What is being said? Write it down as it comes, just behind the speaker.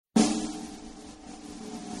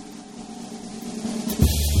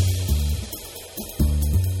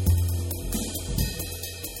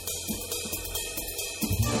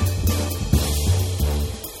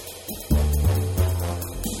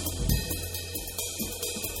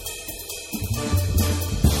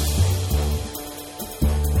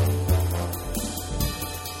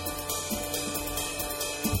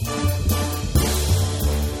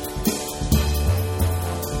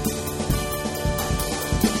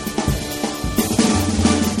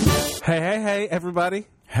Hey, everybody.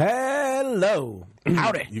 Hello.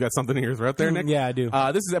 Howdy. You got something in your throat there, Nick? Yeah, I do.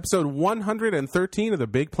 This is episode 113 of the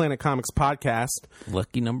Big Planet Comics podcast.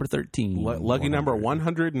 Lucky number 13. Lucky number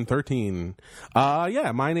 113.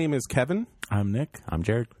 Yeah, my name is Kevin. I'm Nick. I'm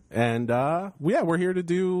Jared. And, we're here to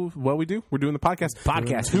do what we do. We're doing the podcast.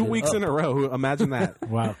 Podcast. 2 weeks in a row. Imagine that.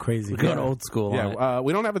 Wow, crazy. Going old school on it. Yeah,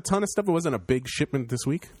 we don't have a ton of stuff. It wasn't a big shipment this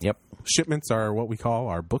week. Yep. Shipments are what we call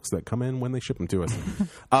our books that come in when they ship them to us.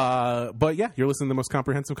 But yeah, you're listening to the most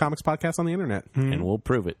comprehensive comics podcast on the internet. And we'll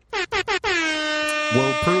prove it.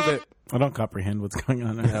 We'll prove it. I don't comprehend what's going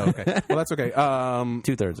on. Oh, okay. Well, that's okay.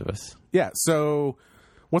 2/3 of us. Yeah, so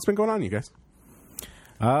what's been going on, you guys?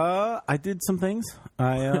 I did some things.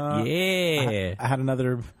 Yeah. I had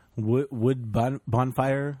another wood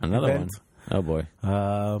bonfire Another event. one. Oh, boy.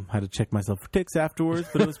 Had to check myself for ticks afterwards,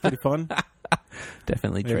 but it was pretty fun.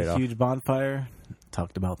 Definitely We had trade a off. huge bonfire.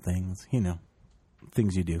 Talked about things,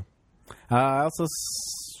 things you do. I also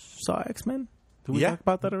saw X-Men. Did we Yeah. talk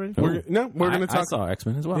about that already? We're going to I talk. saw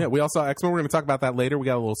X-Men as well. Yeah, we all saw X-Men. We're going to talk about that later. We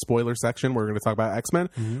got a little spoiler section. We're going to talk about X-Men.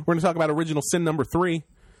 We're going to talk about Original Sin number 3.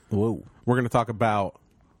 Whoa. We're going to talk about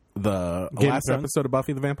the Game of last Thrones? episode of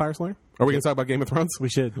Buffy the Vampire Slayer. Are we going to talk about Game of Thrones? We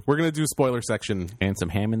should. We're going to do spoiler section. And some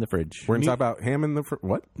ham in the fridge. We're going to talk about ham in the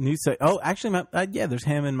what? New say. Oh, actually, yeah. There's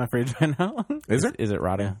ham in my fridge right now. Is there? Is it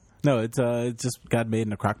rotting? No, it's just got made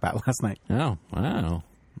in a crock pot last night. Oh, wow.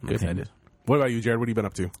 Good. Excited. What about you, Jared? What have you been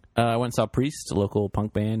up to? I went and saw Priest, a local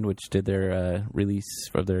punk band, which did their release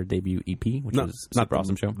of their debut EP, which was a super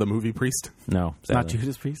awesome show. The movie Priest. No, Not sadly.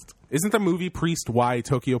 Judas Priest. Isn't the movie Priest why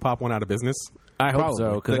Tokyo Pop went out of business? I hope Probably.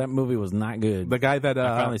 so, because that movie was not good. The guy that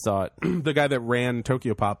I finally saw it. the guy that ran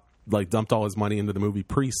Tokyo Pop dumped all his money into the movie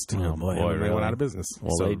Priest. Oh, boy. And they really? went out of business.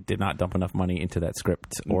 Well, So they did not dump enough money into that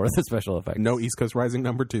script or the special effects. no East Coast Rising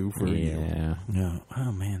number 2 for you. Yeah. Yeah.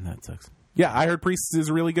 Oh man, that sucks. Yeah, I heard Priest is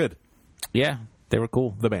really good. Yeah, they were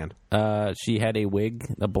cool. The band. She had a wig,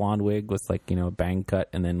 a blonde wig with a bang cut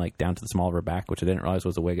and then down to the small of her back, which I didn't realize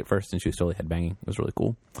was a wig at first, and she was totally headbanging. It was really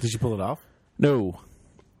cool. Did she pull it off? No.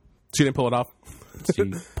 She didn't pull it off. She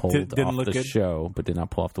pulled Didn't off look the good? show, but did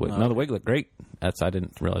not pull off the wig. No, the wig looked great. I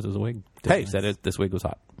didn't realize it was a wig. Hey. She said this wig was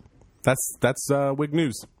hot. That's wig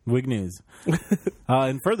news. Wig news.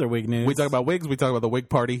 And further wig news. We talk about wigs. We talk about the wig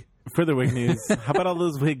party. further wig news. How about all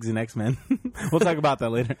those wigs in X-Men? We'll talk about that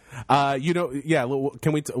later.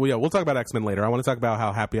 Can we? We'll talk about X-Men later. I want to talk about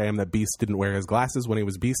how happy I am that Beast didn't wear his glasses when he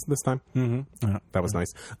was Beast this time. Mm-hmm. That was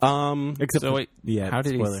nice. Except So wait, how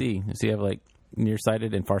did spoiler. he see? Does he have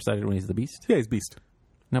nearsighted and farsighted when he's the Beast? Yeah, he's Beast.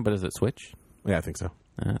 No, but does it switch? Yeah, I think so.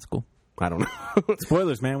 That's cool. I don't know.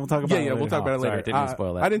 Spoilers, man. We'll talk about it later. We'll talk about it Sorry, later. didn't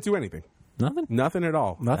spoil that. I didn't do anything. Nothing? Nothing at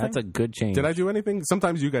all. Nothing? That's a good change. Did I do anything?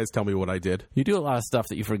 Sometimes you guys tell me what I did. You do a lot of stuff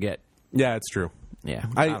that you forget. Yeah, it's true. Yeah.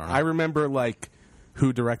 I don't know. I remember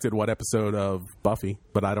who directed what episode of Buffy,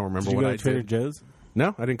 but I don't remember Did you what go I to Trader did. Joe's?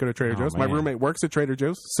 No, I didn't go to Trader Joe's. My man. roommate works at Trader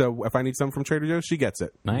Joe's, so if I need something from Trader Joe's, she gets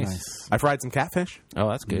it. Nice. I fried some catfish. Oh,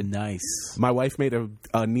 that's good. Nice. My wife made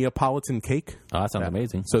a Neapolitan cake. Oh, that sounds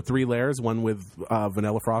amazing. So 3 layers, one with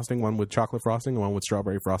vanilla frosting, one with chocolate frosting, and one with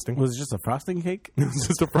strawberry frosting. Was it just a frosting cake? It was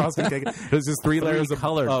just a frosting cake. It was just 3 layers of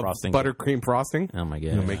colored frosting. buttercream frosting. Oh, my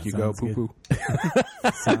God. It'll make you go sounds poo good.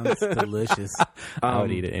 poo. Sounds delicious. I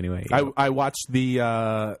would eat it anyway. I watched the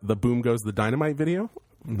Boom Goes the Dynamite video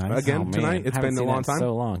Nice. again Oh, man. tonight. It's Haven't been a seen long that in time.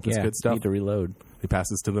 so long. It's Yeah, good stuff. Need to reload. He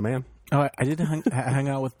passes to the man. Oh, I did hang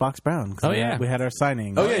out with Box Brown. Oh, yeah. We had our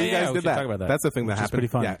signing. Oh yeah, you yeah, guys we did should that. talk about that. That's the thing that Which is happened. pretty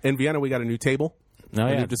fun. Yeah, in Vienna we got a new table. Oh,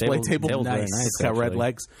 A yeah. new display table. Table's very Nice. nice. It's got red actually.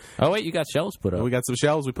 legs. Oh, wait. You got shelves put up. We got some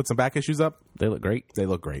shelves. We put some back issues up. They look great. They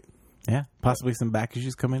look great. Yeah. Possibly some back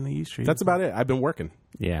issues coming to U Street. That's about it. I've been working.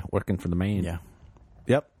 Yeah. Working for the man. Yeah.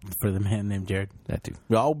 Yep. For the man named Jared. That too.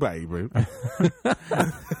 Oh baby.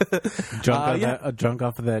 Drunk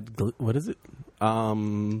off of that. What is it?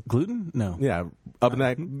 Gluten? No. Yeah. Up in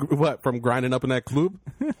that what from grinding up in that club.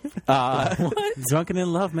 Drunken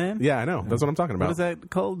in love, man. Yeah, I know. That's what I'm talking about. What is that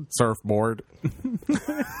called? Surfboard.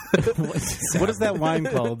 What is that wine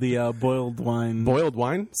called? The boiled wine. Boiled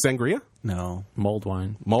wine. Sangria. No. Mold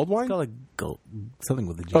wine. Mulled wine. It's called something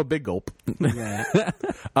with a G. Oh, big gulp. Yeah.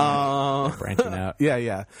 Branching out.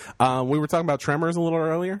 Yeah. We were talking about Tremors a little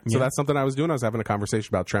earlier, so Yeah. that's something I was doing. I was having a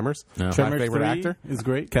conversation about Tremors. No. My Tremors favorite 3 actor, is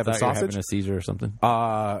great. Kevin Thought you were Sausage. having a seizure or something.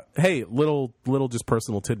 Hey, little just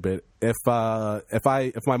personal tidbit. If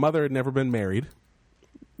my mother had never been married,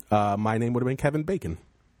 my name would have been Kevin Bacon.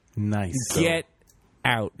 Nice. Get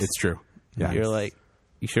out. It's true. Yeah. You're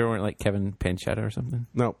you sure weren't Kevin Panchetta or something?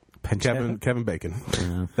 No, Kevin Bacon.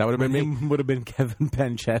 That would have been me. Name would have been Kevin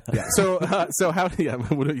Panchetta. Yeah. So how? Yeah,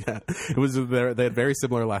 it was. They had very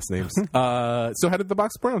similar last names. So how did the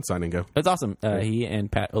Box Brown signing go? It's awesome. He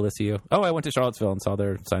and Pat Alessio. Oh, I went to Charlottesville and saw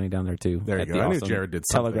their signing down there too. There you at go. the I knew awesome Jared did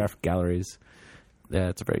something. Telegraph Galleries. Yeah,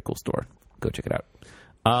 it's a very cool store. Go check it out.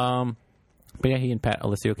 But yeah, he and Pat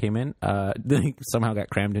Alessio came in. They somehow got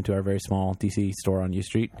crammed into our very small DC store on U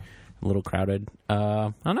Street. A little crowded.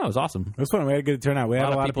 I don't know. It was awesome. It was fun. We had a good turnout. We had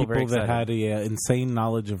a lot of people very people that excited. had a insane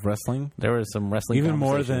knowledge of wrestling, There was some wrestling, even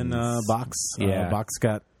more than conversations. Box. Yeah. Box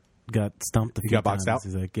got stumped. A few got boxed times. out?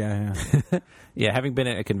 He's like, yeah. Yeah, having been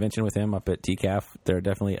at a convention with him up at TCAF, there are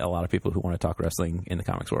definitely a lot of people who want to talk wrestling in the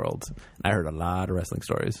comics world. I heard a lot of wrestling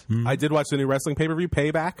stories. I did watch the new wrestling pay-per-view,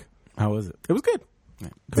 Payback. How was it? It was good.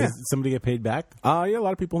 Did somebody get paid back? Yeah, a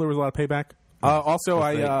lot of people. There was a lot of payback. Also,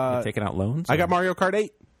 They taking out loans. I got Mario Kart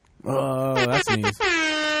 8. Oh, that's news.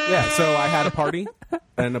 Yeah, so I had a party,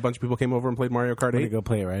 and a bunch of people came over and played Mario Kart I'm gonna 8. go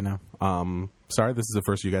play it right now. Sorry, this is the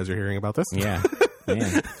first you guys are hearing about this. Yeah,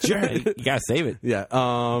 man. You gotta save it. Yeah.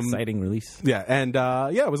 Exciting release. Yeah, and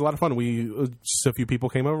it was a lot of fun. Just a few people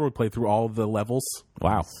came over. We played through all of the levels.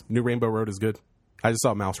 Wow. New Rainbow Road is good. I just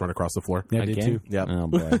saw a mouse run across the floor. Yeah, I did Again? too. Yep. Oh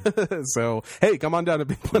boy. So, hey, come on down to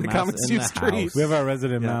Big Planet Mouse Comics in U the Street. house. We have our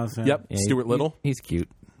resident mouse. Yeah. Yep, Yeah, Stuart Little. He's cute.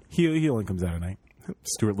 He only comes out at night.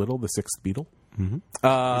 Stuart Little, the sixth Beatle. Is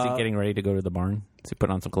he getting ready to go to the barn? Is he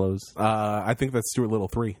putting on some clothes? I think that's Stuart Little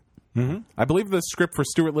 3. Mm-hmm. I believe the script for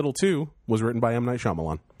Stuart Little 2 was written by M. Night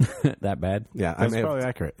Shyamalan. That bad? Yeah, That's I may probably have,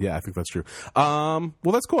 accurate. Yeah, I think that's true. Well,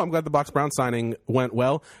 that's cool. I'm glad the Box Brown signing went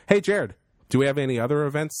well. Hey, Jared, do we have any other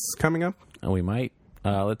events coming up? Oh, we might.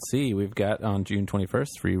 Let's see. We've got on June 21st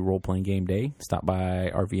free role-playing game day. Stop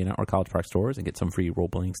by RV or College Park stores and get some free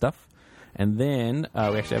role-playing stuff. And then we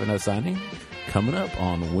actually have another signing coming up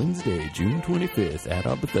on Wednesday, June 25th at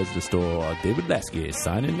our Bethesda store. David Lasky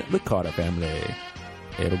signing the Carter family.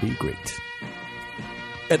 It'll be great.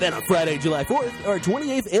 And then on Friday, July 4th, our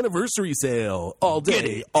 28th anniversary sale. All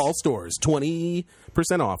day, all stores, 20%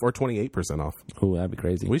 off or 28% off. Oh, that'd be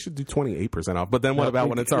crazy. We should do 28% off. But then what about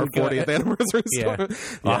when it's our 40th anniversary Yeah. store?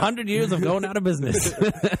 100 years of going out of business.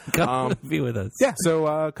 Come be with us. Yeah,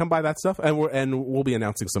 so come buy that stuff, and we'll be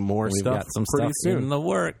announcing some more We've stuff got some pretty stuff soon. in the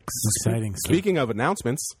works. Exciting. Speaking of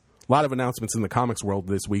announcements, a lot of announcements in the comics world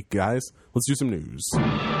this week, guys. Let's do some news.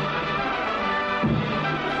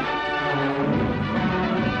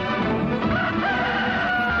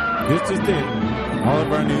 This just in. All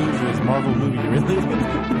of our news is Marvel movie related.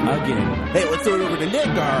 Again, Hey, let's throw it over to Nick,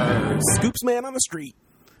 our scoops man on the street.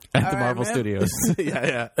 at the Marvel Studios.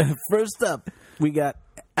 yeah. First up, we got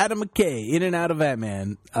Adam McKay in and out of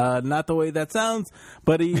Ant-Man. Not the way that sounds,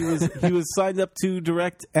 but he was signed up to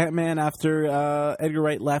direct Ant-Man after Edgar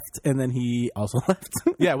Wright left, and then he also left.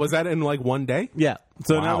 Yeah, was that in like one day? Yeah.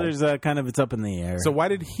 So Wow. now there's it's up in the air. So why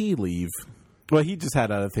did he leave? well, he just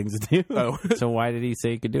had other things to do. Oh, So why did he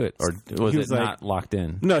say he could do it? Or was He it was like- not locked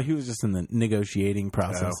in? No, he was just in the negotiating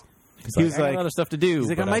process. Oh. He was I got like, other stuff to do. he's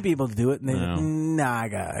like, I but might be able to do it. And then, No. nah, I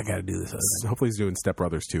got to do this. Other thing. hopefully he's doing Step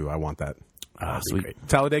Brothers 2. I want that. sweet.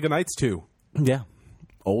 Talladega Nights 2. Yeah.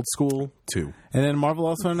 Old School 2. And then Marvel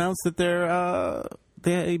also announced that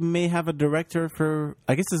they may have a director for.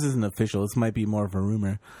 I guess this isn't official. This might be more of a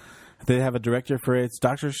rumor. They have a director for its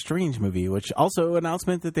Doctor Strange movie, which also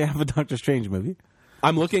announcement that they have a Doctor Strange movie.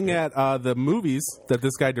 I'm looking at the movies that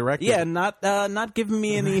this guy directed. Yeah, not giving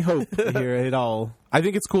me any hope here at all. I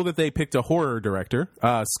think it's cool that they picked a horror director,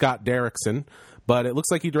 Scott Derrickson, but it looks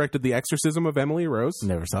like he directed The Exorcism of Emily Rose.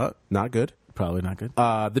 Never saw it. Not good. Probably not good.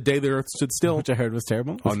 The Day the Earth Stood Still. Which I heard was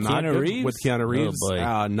terrible. Oh, not Keanu good. Reeves? With Keanu Reeves. Oh,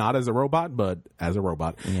 boy. Not as a robot, but as a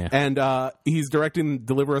robot. Yeah. And he's directing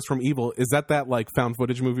Deliver Us from Evil. Is that like found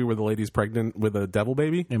footage movie where the lady's pregnant with a devil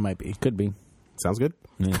baby? It might be. Could be. Sounds good.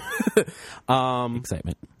 Yeah.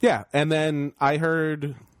 Excitement. Yeah. And then I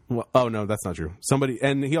heard... Well, oh, no, that's not true.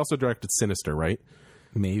 And he also directed Sinister, right?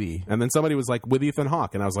 Maybe. And then somebody was like, with Ethan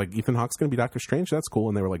Hawke. And I was like, Ethan Hawke's going to be Doctor Strange? That's cool.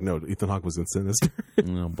 And they were like, no, Ethan Hawke was in Sinister.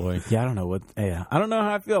 Oh boy. Yeah, I don't know what. Yeah, I don't know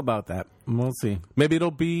how I feel about that. We'll see. Maybe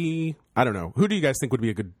it'll be... I don't know. Who do you guys think would be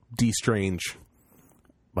a good D. Strange?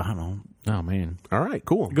 I don't know. Oh man. All right,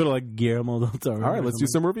 cool. Go to like Guillermo del Toro. All right, let's do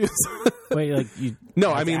some reviews. Wait, like you?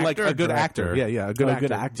 No, as I mean like actor a or good director? actor. Yeah, a good actor.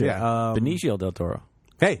 Good actor. Yeah. Benicio del Toro.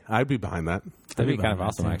 Hey, I'd be behind that. That'd be be kind of behind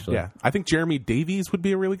awesome, that, too. actually. Yeah, I think Jeremy Davies would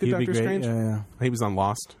be a really good He'd be Doctor great. Strange. Yeah. He was on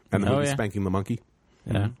Lost and the Oh, movie yeah. Spanking the Monkey.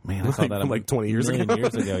 Yeah. Man, I saw that like 20 years a million ago.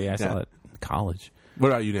 years ago. Yeah, I saw Yeah. that in college. What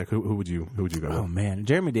about you, Nick? Who would you go Oh with? man,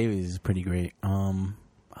 Jeremy Davies is pretty great. Other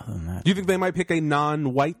than that, Do you think they might pick a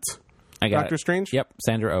non-white I got Doctor it. Strange? Yep,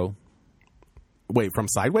 Sandra Oh. Wait, from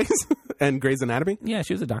Sideways and Grey's Anatomy? Yeah,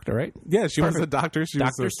 she was a doctor, right? Yeah, she was a doctor. She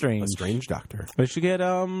Doctor was Strange. a strange doctor. They should get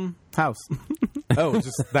House. Oh,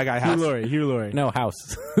 just that guy House. Hugh Laurie. No,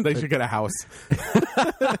 House. They should get a house.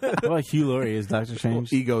 What about Hugh Laurie as Doctor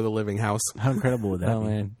Strange? Ego the living house. How incredible would that Oh, be?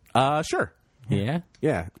 man. Sure. Yeah.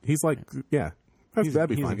 Yeah, he's like, yeah. That'd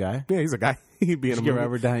be he's fine. a guy. Yeah, he's a guy. He'd be in a get movie.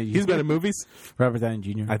 Robert Downey He's Jr. been in movies, Robert Downey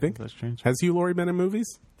Jr. I think. That's strange. Has Hugh Laurie been in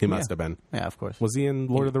movies? He must have been. Yeah, of course. Was he in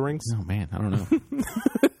Lord of the Rings? Oh, man. I don't know.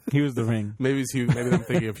 He was the Ring. Maybe it's Hugh. Maybe I'm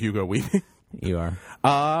thinking of Hugo Weaving. You are.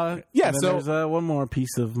 Yeah. And then So there's one more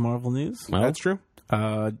piece of Marvel news. Well, that's true.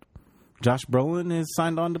 Josh Brolin is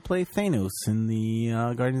signed on to play Thanos in the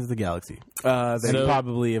Guardians of the Galaxy. Then So-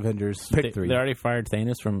 Probably Avengers They 3. already fired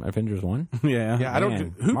Thanos from Avengers 1? Yeah. yeah, I don't.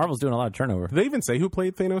 Man, Who Marvel's doing a lot of turnover. did they even say who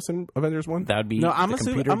played Thanos in Avengers 1? That would be No, I'm the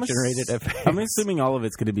assuming computer-generated effects. I'm assuming all of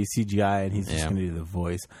it's going to be CGI, and he's just Yeah. going to do the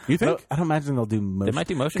voice. You think? But I don't imagine they'll do motion. They might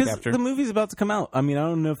do motion 'Cause capture. the movie's about to come out. I mean, I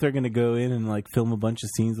don't know if they're going to go in and like film a bunch of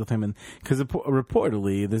scenes with him, and because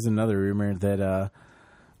reportedly there's another rumor that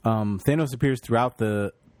Thanos appears throughout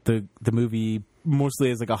the movie mostly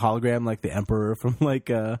as like a hologram, like the Emperor from like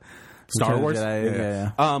Star Return of the Wars. Jedi.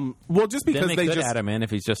 Yeah. Well, just Then because they they could just, add him in if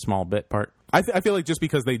he's just small bit part. I feel like just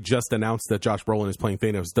because they just announced that Josh Brolin is playing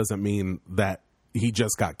Thanos doesn't mean that he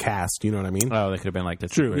just got cast. You know what I mean? Oh, they could have been like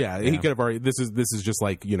this. True. Yeah, he could have already. This is just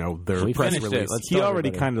like their We press finished it. release. Let's He tell already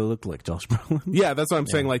everybody. kind of looked like Josh Brolin, Yeah, that's what I'm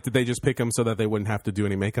saying. Like, did they just pick him so that they wouldn't have to do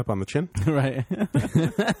any makeup on the chin? right?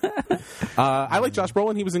 I like Josh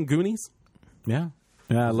Brolin. He was in Goonies. Yeah.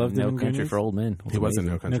 Yeah, I loved No him in Country Goonies. for Old Men. He was in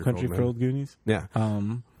No Country, No Country for for Old Old Goonies. Men.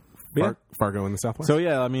 Yeah. Yeah. Fargo in the Southwest. So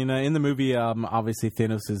yeah, I mean, in the movie, obviously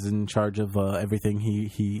Thanos is in charge of everything.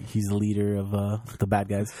 He's the leader of the bad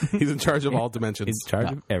guys. he's in charge of all dimensions. He's in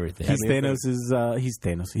charge of everything. He's Thanos.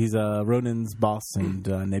 He's Ronan's boss and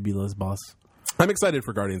Nebula's boss. I'm excited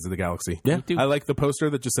for Guardians of the Galaxy. Yeah. Me too. I like the poster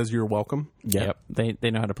that just says "You're welcome." Yep. They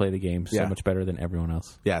know how to play the game so Yeah. much better than everyone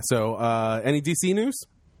else. Yeah. So, any DC news?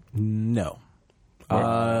 No.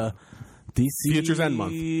 DC Future's End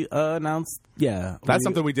month. Announced. Yeah, That's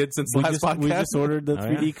something we did since last podcast. We just ordered the Oh,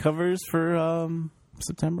 3D yeah? covers for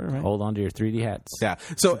September, right? Hold on to your 3D hats. Yeah.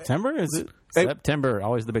 So September is it? Hey, September,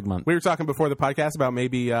 always the big month. we were talking before the podcast about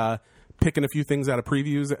maybe picking a few things out of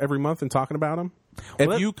previews every month and talking about them.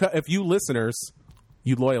 Well, If you listeners,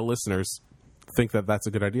 you loyal listeners, think that that's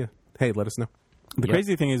a good idea, hey, let us know. The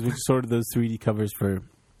crazy thing is we just ordered those 3D covers for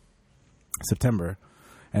September,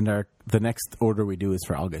 and the next order we do is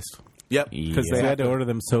for August. Yep. Because they had to order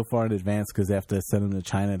them so far in advance because they have to send them to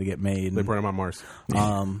China to get made. They put them on Mars.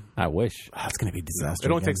 I wish. It's going to be a disaster.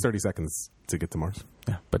 It only again. takes 30 seconds to get to Mars.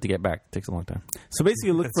 But to get back, it takes a long time. So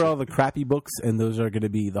basically, look for all the crappy books, and those are going to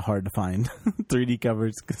be the hard to find 3D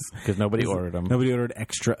covers Because nobody ordered them. nobody ordered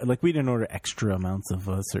extra. Like we didn't order extra amounts of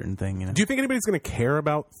a certain thing. You know? Do you think anybody's going to care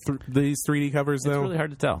about these 3D covers, It's though? really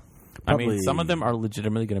hard to tell. I mean, Probably- some of them are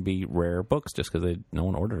legitimately going to be rare books just because no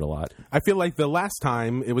one ordered a lot. I feel like the last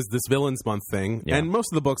time it was this Villains Month thing, Yeah. and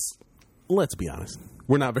most of the books, let's be honest,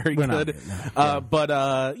 were not very We're not good. good, no. But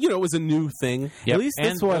it was a new thing. Yep. least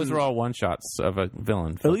and this one- those were all one shots of a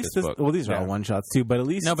villain. At least this, book. well, these are Yeah. all one shots too. But at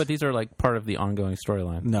least No, but these are like part of the ongoing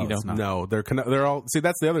storyline. No, You know? it's not. No, they're all. See,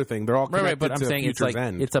 that's the other thing. They're all Right, connected but I'm to saying it's Future's like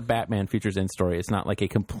End. it's a Batman Futures End story. It's not like a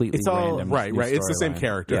completely It's all- random. right. new It's the same storyline.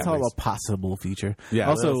 character. it's at all least. a possible feature. Yeah,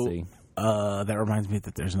 Also, we'll see. that reminds me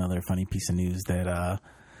that there's another funny piece of news that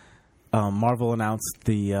Marvel announced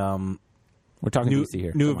the We're talking new DC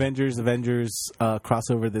here. new Come on. Avengers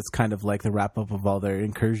crossover that's kind of like the wrap up of all their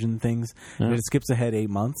incursion things. And it skips ahead 8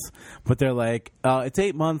 months, but they're like it's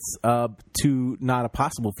 8 months to not a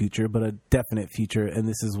possible future, but a definite future, and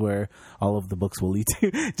this is where all of the books will lead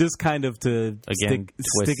to. Just kind of to Again,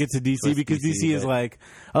 stick it to DC twist because DC, DC is but- like,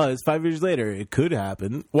 oh, it's 5 years later, it could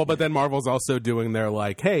happen. Well, but then Marvel's also doing their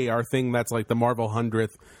like, hey, our thing that's like the Marvel 100th,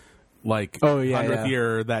 like Oh, yeah, 100th yeah.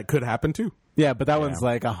 year that could happen too. Yeah, but that one's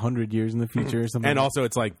like 100 years in the future or something. And also,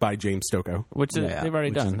 it's like by James Stocco. Which Yeah, they've already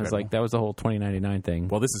which is done. It's incredible. like that was the whole 2099 thing.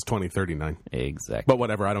 Well, this is 2039. Exactly. But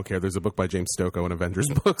whatever, I don't care. There's a book by James Stocco, an Avengers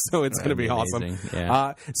book, so it's going to be awesome. amazing,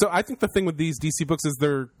 yeah. So I think the thing with these DC books is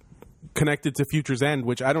they're connected to Future's End,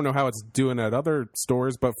 which I don't know how it's doing at other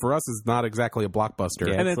stores, but for us is not exactly a blockbuster.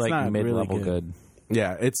 yeah, and it's it's like not really mid-level good. good.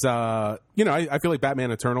 Yeah, it's I feel like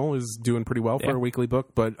Batman Eternal is doing pretty well for Yeah. a weekly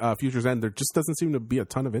book, but Future's End there just doesn't seem to be a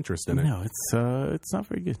ton of interest in it. no, it's not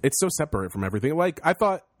very good. It's so separate from everything. Like I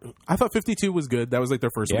thought 52 was good. That was like their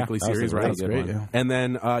first Yeah, weekly that was a series, really right? good Great, one. yeah. And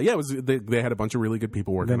then it was they had a bunch of really good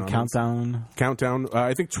people working Then on it. Countdown. Countdown.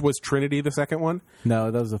 I think was Trinity the second one. No,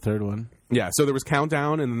 that was the third one. Yeah, so there was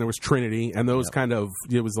Countdown, and then there was Trinity, and those kind of,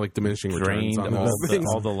 it was like diminishing returns Drained on those things.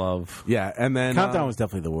 all the love. Yeah, and then Countdown was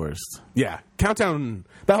definitely the worst. yeah, Countdown.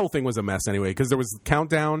 That whole thing was a mess anyway, because there was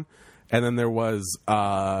Countdown, and then there was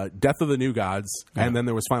Death of the New Gods, and then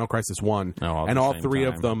there was Final Crisis 1, all at and the all same three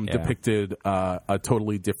time. of them Yeah. depicted a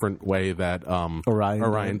totally different way that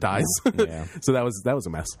Orion dies. Yeah. So that was a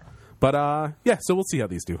mess. But yeah, so we'll see how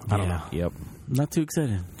these do. I don't know. Yep. Not too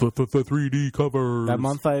excited. The 3D covers. That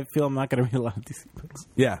month, I feel I'm not going to read a lot of DC books.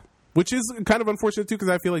 Yeah. Which is kind of unfortunate, too, because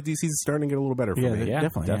I feel like DC's starting to get a little better for Yeah, me. they- Yeah,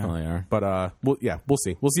 Definitely, definitely are. But we'll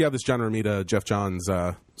see. We'll see how this John Romita, Jeff Johns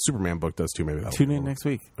Superman book does, too. Maybe that'll Tune be in next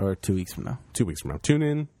week or 2 weeks from now. 2 weeks from now. Tune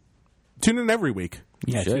in every week.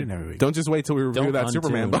 Yeah, should. tune in every week. Don't just wait till we review Don't that untune.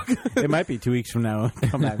 Superman book. It might be 2 weeks from now.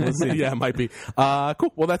 Come back. We'll see. Yeah, it might be.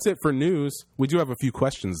 Cool. Well, that's it for news. We do have a few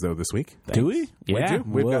questions, though, this week. Do we? Yeah. do.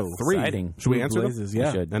 We've got Whoa, 3. exciting. Should we Blue answer blazes, them?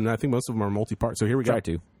 yeah. We should. And I think most of them are multi-part. So here we go. Try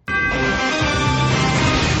to.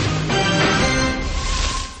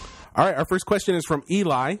 All right. Our first question is from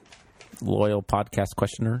Eli. Loyal podcast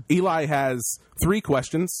questioner. Eli has 3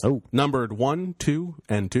 questions. Oh. Numbered 1, 2,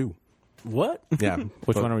 and 2. What? Yeah.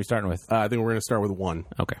 Which one are we starting with? I think we're going to start with 1.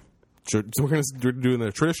 Okay. So we're going to do in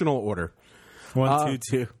the traditional order. 1,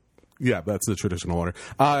 2, 2. Yeah, that's the traditional order.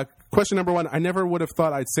 Question number 1. I never would have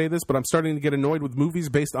thought I'd say this, but I'm starting to get annoyed with movies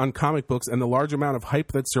based on comic books and the large amount of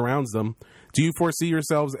hype that surrounds them. Do you foresee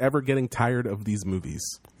yourselves ever getting tired of these movies?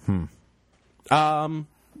 In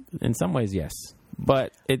some ways, yes,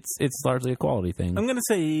 but it's largely a quality thing. I'm going to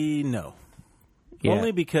say no. Yeah.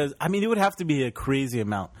 Only because, I mean, it would have to be a crazy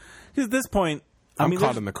amount. Because at this point, I I'm mean,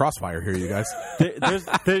 caught in the crossfire here, you guys.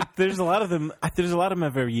 there's a lot of them. There's a lot of them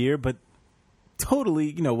every year, but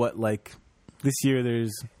totally, you know what? Like this year,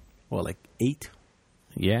 there's like 8,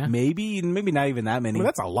 Yeah, maybe not even that many. I mean,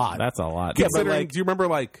 that's a lot. that's a lot. Considering, do you remember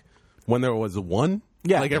like when there was 1?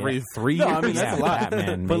 Yeah. like every Yeah. 3 No, years. I mean, that's a Yeah, lot.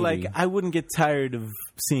 Batman, but maybe. like, I wouldn't get tired of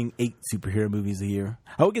seeing 8 superhero movies a year.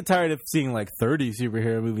 I would get tired of seeing like 30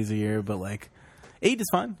 superhero movies a year, but like 8 is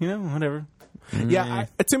fine. You know, whatever. Yeah,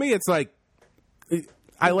 to me, it's like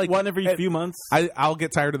I like One every few months. I'll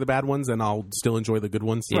get tired of the bad ones and I'll still enjoy the good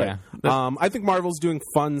ones. Yeah. I think Marvel's doing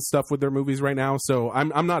fun stuff with their movies right now, so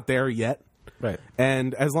I'm not there yet. Right.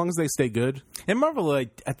 And as long as they stay good, And Marvel,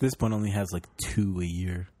 like at this point, only has like 2 a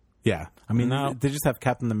year. yeah. I mean, No. they just have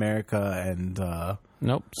Captain America and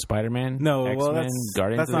Nope. Spider-Man. no, X-Men, well, that's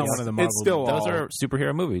Guardians not of one of the It's Marvel. still Those all- are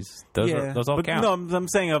superhero movies. Those all but count. no, I'm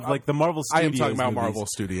saying of like the Marvel I Studios. am talking about movies. Marvel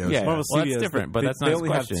Studios. Yeah, Marvel well, Studios, that's different, but they- that's they not his only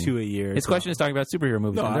question. have 2 a year. His so- question is talking about superhero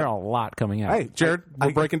movies, No, and there are a lot coming out. Hey, Jared,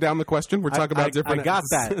 we're breaking down the question. We're talking about different I got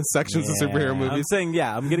that. sections of superhero I'm movies. saying,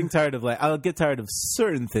 yeah, I'm getting tired of I'll get tired of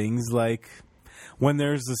certain things like when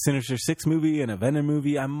there's a Sinister Six movie and a Venom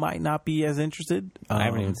movie, I might not be as interested. I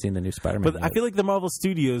haven't even seen the new Spider-Man. But I feel like the Marvel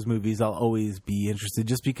Studios movies, I'll always be interested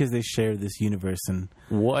just because they share this universe. And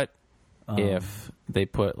What if they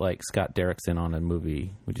put like Scott Derrickson on a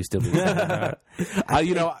movie? Would you still be about it?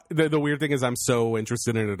 You know, the weird thing is I'm so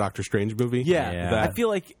interested in a Doctor Strange movie. Yeah. I feel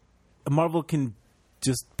like Marvel can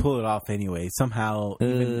just pull it off anyway somehow.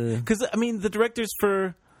 Because I mean, the directors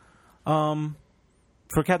for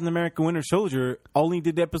Captain America: Winter Soldier only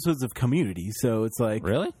did episodes of Community, so it's like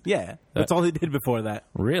Really? yeah, that's all they did before that.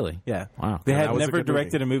 Really? Yeah, Wow. They that had was a never good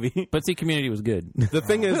directed a movie. But see, Community was good. The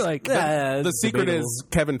thing is, Like, Yeah, the it's secret debatable. is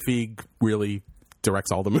Kevin Feige really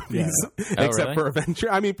directs all the movies, Oh, except really? for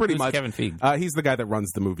Avenger. I mean, pretty Who's much. Kevin Feige? He's the guy that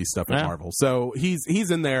runs the movie stuff at Yeah. Marvel. So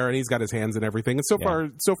he's in there and he's got his hands in everything. And so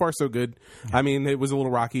far so good. I mean, it was a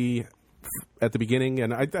little rocky at the beginning,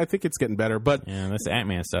 and I think it's getting better. But Yeah, this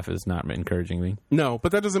Ant-Man stuff is not encouraging me. no,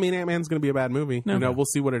 but that doesn't mean Ant-Man's going to be a bad movie. No. You know, we'll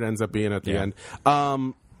see what it ends up being at the Yeah. end.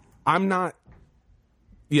 I'm not.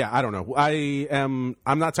 Yeah, I don't know.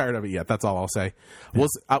 I'm not tired of it yet. That's all I'll say.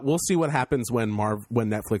 We'll see what happens when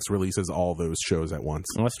Netflix releases all those shows at once.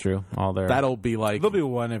 Well, that's true. All their That'll be like There'll be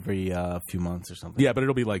one every few months or something. yeah, but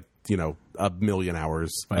it'll be like 1,000,000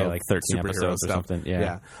 hours. Yeah, of like 13 superhero episodes or stuff. something,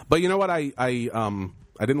 yeah. But you know what? I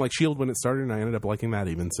didn't like S.H.I.E.L.D. when it started, and I ended up liking that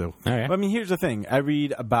even. So Oh, yeah. I mean, here's the thing: I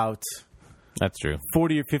read about That's true.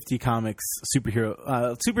 40 or 50 comics,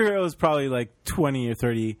 superheroes, probably like 20 or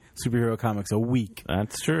 30 superhero comics a week.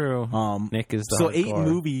 That's true. Nick is the So 8 hardcore.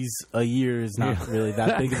 movies a year is not really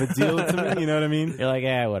that big of a deal to me. You know what I mean? You're like,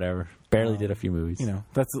 whatever. Barely did a few movies. You know,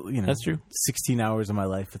 that's That's true. 16 hours of my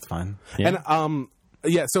life. It's fine. Yeah. and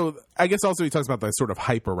yeah. So I guess also he talks about the sort of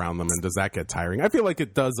hype around them, and does that get tiring? I feel like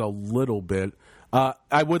it does a little bit.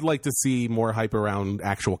 I would like to see more hype around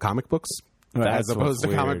actual comic books That's as opposed to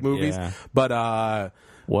what's comic weird, movies. yeah. But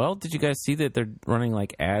Well, did you guys see that they're running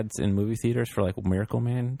like ads in movie theaters for like Miracle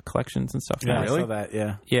Man collections and stuff? Yeah, now? I saw that.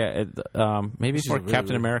 Yeah. Yeah, maybe Which is for really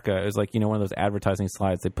Captain weird. America, it was like, one of those advertising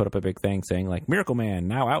slides. They put up a big thing saying like Miracle Man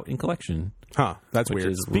now out in collection. Huh? That's Which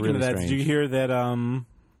weird. is Speaking really of that, strange. did you hear that?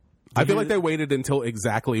 I feel like they waited until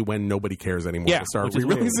exactly when nobody cares anymore Yeah, to start which is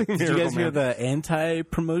weird. re-releasing Did you Miracle guys hear Man. the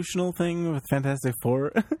anti-promotional thing with Fantastic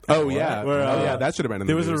Four? Oh yeah, Where, oh yeah, that should have been in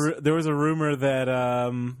there the was news. there was a rumor that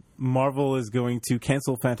Marvel is going to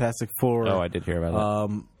cancel Fantastic Four. Oh, I did hear about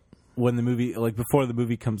that. When the movie, like before the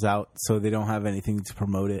movie comes out, so they don't have anything to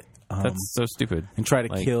promote it. That's so stupid. and try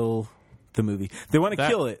to like- kill the movie. They want to That-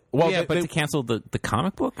 kill it. Well, yeah, they- but they- to cancel the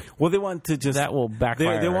comic book, Well, they want to just that will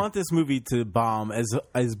backfire. They want this movie to bomb as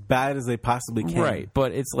bad as they possibly can. Right,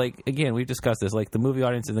 but it's like, again, we've discussed this. Like the movie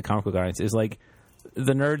audience and the comic book audience is like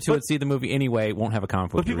the nerds who would see the movie anyway won't have a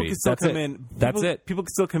comic book But to people read. can still That's come it. in. That's people, it. People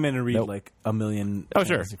can still come in and read Nope. like a million. Oh,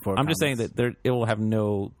 sure. Fantastic Four I'm just saying comics. that it will have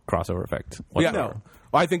no crossover effect yeah, whatsoever. no.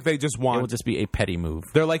 I think they just It will want. just be a petty move.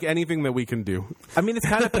 They're like anything that we can do. I mean, it's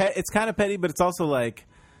kind of it's kind of petty, but it's also like,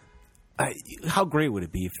 how great would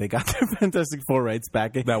it be if they got their Fantastic Four rights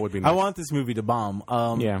back? That would be nice. I want this movie to bomb.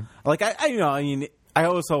 Yeah. like I mean, I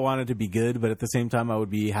also want it to be good, but at the same time, I would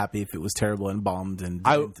be happy if it was terrible and bombed and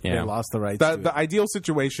they Yeah. lost the rights. to The it. ideal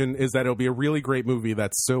situation is that it'll be a really great movie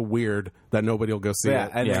that's so weird that nobody will go see Yeah,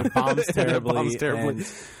 it. and Yeah. it bombs terribly. bombs terribly.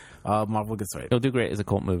 And, Marvel gets right. It'll do great as a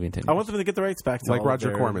cult movie in 10 years. I want them to get the rights back to Like all of Roger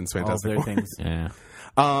their- Corman's all of Fantastic their Four. things.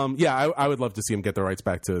 Yeah. I would love to see him get the rights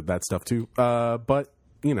back to that stuff too. But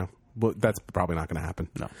that's probably not going to happen.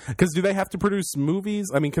 No. Because do they have to produce movies?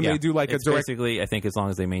 I mean, can Yeah. they do like It's a direct? basically, I think, as long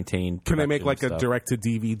as they maintain. Can they make production like a stuff. direct to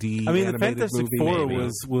DVD? I mean, the animated Fantastic movie? Four maybe.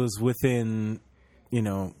 was within,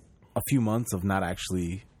 a few months of not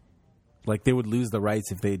actually. Like they would lose the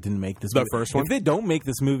rights if they didn't make this. The movie. first one? If they don't make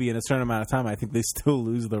this movie in a certain amount of time, I think they still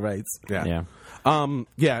lose the rights. Yeah.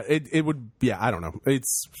 Yeah. It would. Yeah, I don't know.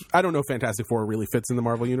 I don't know if Fantastic Four really fits in the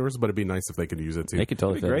Marvel universe, but it'd be nice if they could use it too. They could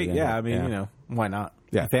totally It'd be great. fit it in. Yeah, I mean, why not?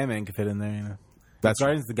 Yeah. If Ant-Man can fit in there, That's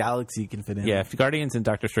Guardians of the Galaxy can fit in. Yeah, if Guardians and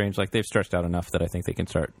Doctor Strange, like they've stretched out enough that I think they can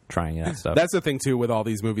start trying that stuff. That's the thing too with all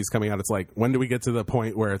these movies coming out. It's like, when do we get to the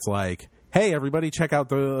point where it's like, hey, everybody, check out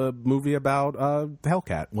the movie about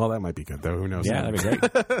Hellcat? Well, that might be good though. Who knows? yeah, that'd be great.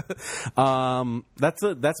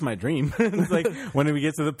 That's my dream. It's like when do we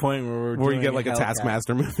get to the point where Where you get like a Hellcat?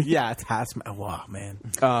 Taskmaster movie. Yeah, Taskmaster. Wow, man.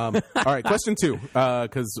 All right, question 2.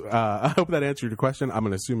 Because I hope that answered your question. I'm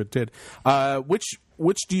going to assume it did.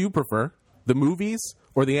 Which do you prefer, the movies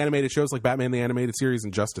or the animated shows like Batman the Animated Series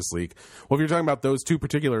and Justice League? Well, if you're talking about those two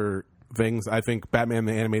particular things, I think Batman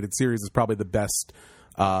the Animated Series is probably the best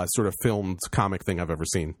sort of filmed comic thing I've ever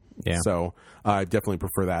seen. Yeah. So I definitely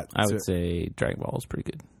prefer that. I would say Dragon Ball is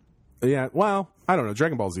pretty good. Yeah, well, I don't know.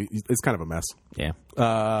 Dragon Ball Z is kind of a mess. Yeah.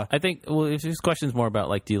 I think, well, if this question's more about,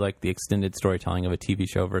 like, do you like the extended storytelling of a TV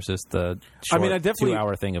show versus the short I definitely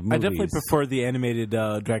 2-hour thing of I movies? definitely prefer the animated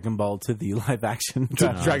Dragon Ball to the live action.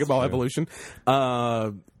 Dragon Ball Evolution.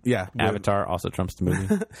 Yeah. Avatar also trumps the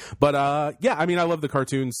movie. But yeah, I mean, I love the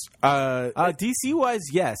cartoons. DC wise,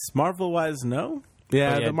 yes. Marvel wise, no.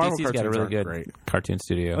 Yeah, But yeah, the Marvel DC's cartoons got a really aren't good great. cartoon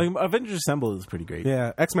studio. Like Avengers Assemble is pretty great.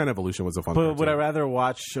 Yeah, X-Men Evolution was a fun But cartoon. would I rather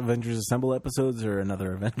watch Avengers Assemble episodes or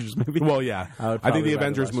another Avengers movie? Well, yeah. I would I think probably the rather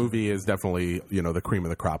Avengers watch movie is definitely, the cream of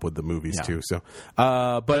the crop with the movies Yeah. too. So,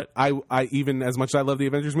 but I even as much as I love the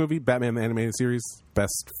Avengers movie, Batman the Animated Series,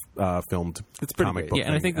 best filmed comic great. book. Yeah,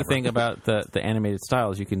 and I think the ever. thing about the animated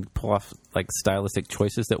style is you can pull off like stylistic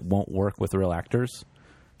choices that won't work with real actors.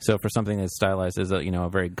 So for something that's stylized as a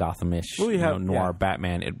very Gothamish Well, you have- noir yeah.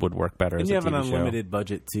 Batman, it would work better and as you a have an TV show. unlimited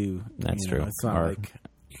budget too. That's You know, true. It's not Or like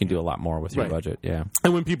you can do a lot more with your Right. budget. Yeah.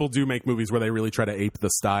 And when people do make movies where they really try to ape the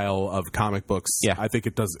style of comic books, Yeah. I think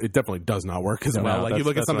it definitely does not work as No, well. Like you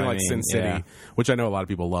look at that's something what I like mean, Sin City, yeah. which I know a lot of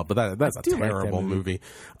people love, but that's a do like that terrible movie. movie.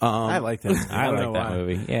 I like that. I don't like know that why.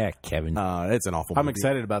 movie. Yeah, Kevin. It's an awful I'm movie.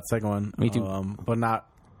 excited about the second one. Me too. But not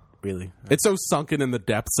really. It's so sunken in the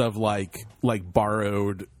depths of like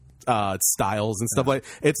borrowed styles and stuff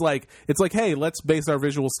it's like hey, let's base our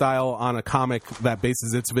visual style on a comic that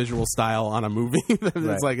bases its visual style on a movie. It's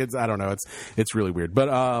Right. like I don't know, it's really weird, but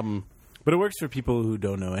But it works for people who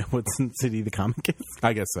don't know what Sin City the comic is,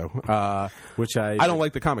 I guess so. which I I don't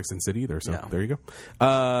like the comics in City either, so Yeah. there you go.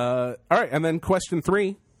 All right, and then question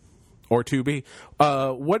 3 or 2B.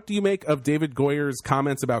 What do you make of David Goyer's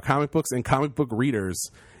comments about comic books and comic book readers?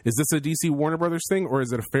 Is this a DC Warner Brothers thing, or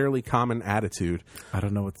is it a fairly common attitude? I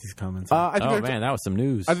don't know what these comments are. I think oh they're- man, that was some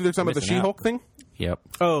news. I think they're talking about the Missing out. She-Hulk thing. Yep.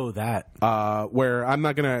 Oh, that. Where I'm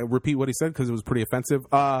not going to repeat what he said because it was pretty offensive.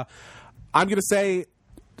 I'm going to say,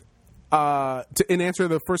 in answer to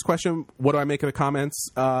the first question, what do I make of the comments?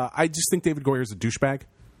 I just think David Goyer is a douchebag.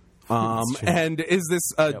 And is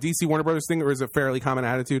this a DC Warner Brothers thing, or is it a fairly common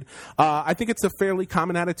attitude? I think it's a fairly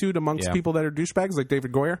common attitude amongst people that are douchebags, like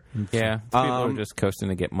David Goyer. Yeah, people are just coasting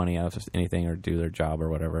to get money out of anything or do their job or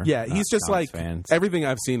whatever. Yeah, he's just like fans. everything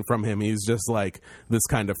I've seen from him. He's just like this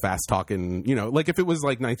kind of fast talking. You know, like if it was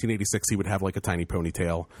like 1986, he would have like a tiny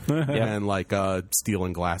ponytail and like a steel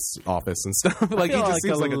and glass office and stuff. Like he just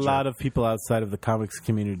seems like a lot of people outside of the comics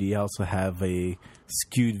community also have a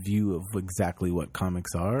skewed view of exactly what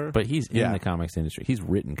comics are. But he's in the comics industry. He's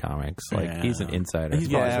written comics. Like he's an insider.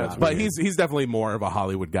 But he's definitely more of a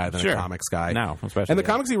Hollywood guy than a comics guy. Now, especially. And the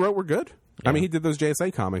comics he wrote were good. I mean, he did those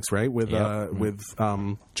JSA comics, right, with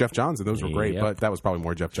Jeff Johns, and those were great. But that was probably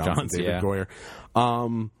more Jeff Johns than David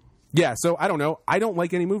Goyer. Yeah, so I don't know. I don't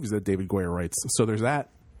like any movies that David Goyer writes. So there's that.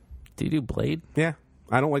 Do you do Blade? Yeah.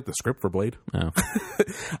 I don't like the script for Blade. No.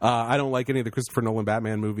 I don't like any of the Christopher Nolan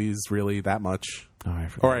Batman movies really that much.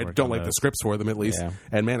 Oh, I don't like the scripts for them, at least. Yeah.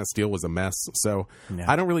 And Man of Steel was a mess. So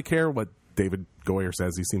I don't really care what David Goyer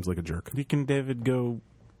says. He seems like a jerk. You can David go...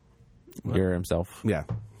 Goyer himself. Yeah.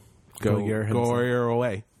 Goyer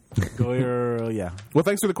away. Goyer, yeah. Well,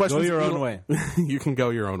 thanks for the question. Go your own way. You can go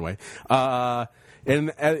your own way. And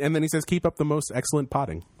then he says, keep up the most excellent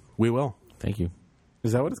potting. We will. Thank you.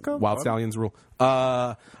 Is that what it's called? Wild Stallions rule.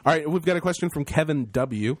 All right, we've got a question from Kevin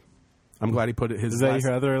W. I'm glad he put it his. Is that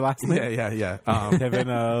your other last name? Yeah. Kevin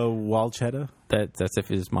Walchetta? That's if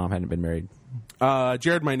his mom hadn't been married.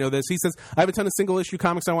 Jared might know this. He says, I have a ton of single issue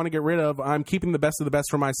comics I want to get rid of. I'm keeping the best of the best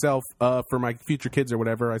for myself, for my future kids or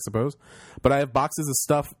whatever, I suppose. But I have boxes of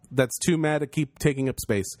stuff that's too mad to keep taking up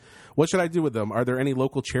space. What should I do with them? Are there any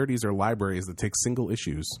local charities or libraries that take single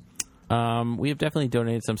issues? We have definitely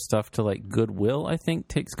donated some stuff to like Goodwill, I think,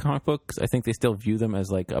 takes comic books. I think they still view them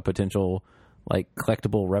as like a potential like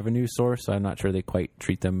collectible revenue source. So I'm not sure they quite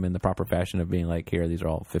treat them in the proper fashion of being like, here, these are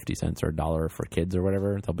all 50 cents or $1 for kids or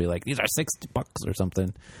whatever. They'll be like, these are $60 or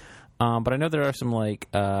something. But I know there are some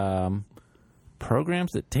like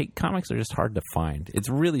programs that take comics that are just hard to find. It's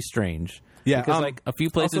really strange. Yeah, because like a few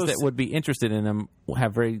places that would be interested in them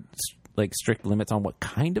have very like strict limits on what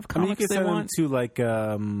kind of comics they want. To like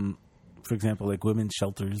for example, like women's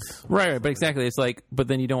shelters. Right, but exactly. It's like, but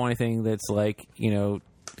then you don't want anything that's like, you know,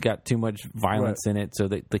 got too much violence in it so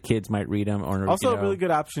that the kids might read them. Or also, a really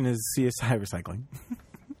good option is CSI recycling.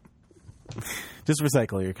 Just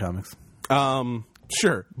recycle your comics.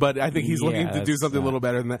 Sure, but I think he's looking to do something a little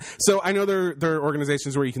better than that. So I know there are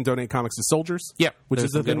organizations where you can donate comics to soldiers. Yeah, which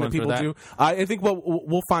is the thing that people do. I think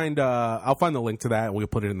we'll find. I'll find the link to that and we'll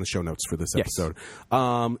put it in the show notes for this episode.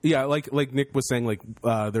 Yeah, like Nick was saying, like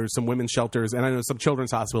there's some women's shelters and I know some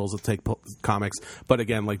children's hospitals that take comics. But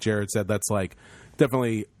again, like Jared said, that's like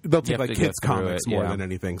definitely they'll take like kids comics more than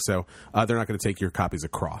anything. So they're not going to take your copies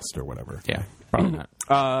of Crossed or whatever. Yeah, probably not.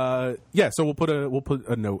 So we'll put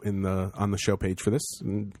a note on the show page for this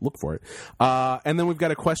and look for it. And then we've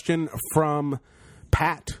got a question from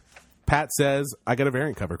Pat. Pat says, I got a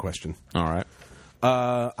variant cover question. All right.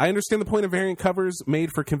 I understand the point of variant covers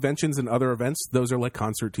made for conventions and other events. Those are like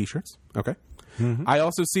concert t-shirts. Okay. Mm-hmm. I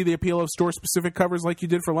also see the appeal of store-specific covers like you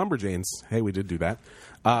did for Lumberjanes. Hey, we did do that.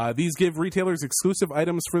 These give retailers exclusive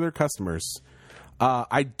items for their customers.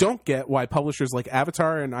 I don't get why publishers like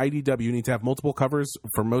Avatar and IDW need to have multiple covers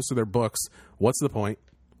for most of their books. What's the point?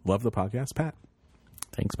 Love the podcast, Pat.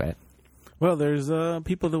 Thanks, Pat. Well, there's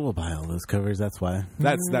people that will buy all those covers. That's why.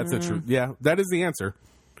 That's the truth. Yeah, that is the answer.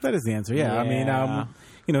 That is the answer. Yeah. I mean,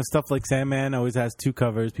 you know, stuff like Sandman always has two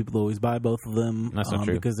covers. People always buy both of them. That's not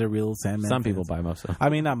true because they're real Sandman. Some fans. people buy most of them. I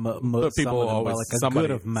mean, most people always like a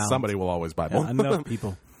good amount. Somebody will always buy both. Enough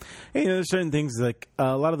people. Hey, there's certain things like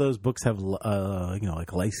a lot of those books have you know,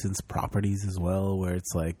 like licensed properties as well, where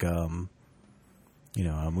it's like you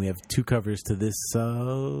know, we have two covers to this.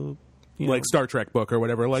 Like Star Trek book or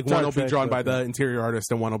whatever. Like one will be drawn by the interior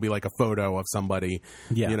artist and one will be like a photo of somebody.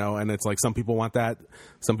 Yeah. You know, and it's like some people want that,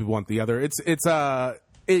 some people want the other.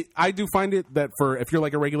 I do find it that if you're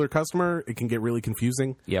like a regular customer, it can get really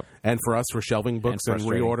confusing. Yep. And for us, for shelving books and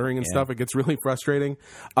reordering and stuff, it gets really frustrating.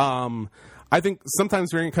 I think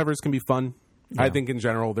sometimes variant covers can be fun. Yeah. I think in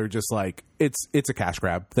general they're just like it's a cash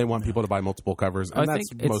grab. They want people to buy multiple covers, and that's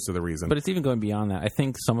most of the reason. But it's even going beyond that. I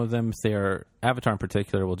think some of them, Avatar in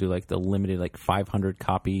particular, will do like the limited like 500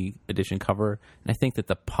 copy edition cover, and I think that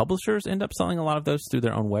the publishers end up selling a lot of those through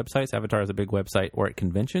their own websites. Avatar is a big website, or at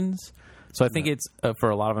conventions. So I think it's for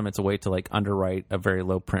a lot of them, it's a way to like underwrite a very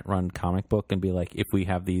low print run comic book and be like, if we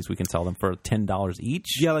have these, we can sell them for $10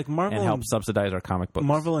 each. Yeah, like Marvel and help subsidize our comic books.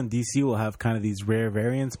 Marvel and DC will have kind of these rare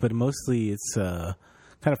variants, but mostly it's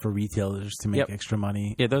kind of for retailers to make Yep. extra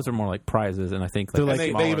money. Yeah, those are more like prizes, and I think They're like,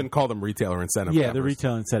 like And they even call them retailer incentive. Yeah, the covers.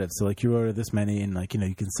 retail incentives. So like you order this many, and like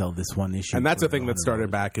you can sell this one issue. And that's for a thing that started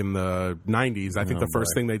 $100. back in the 90s. I think the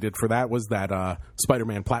first thing they did for that was that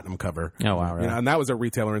Spider-Man Platinum cover. Oh, wow, really? And that was a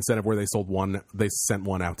retailer incentive where they sold one. They sent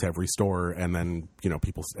one out to every store, and then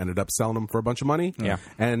people ended up selling them for a bunch of money. Yeah.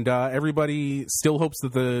 And everybody still hopes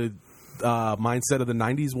that the mindset of the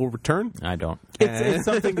 90s will return. I don't. It's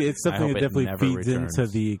something. It's I something hope that it definitely never feeds returns.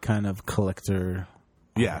 into the kind of collector,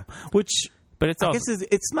 Yeah. which But it's I also guess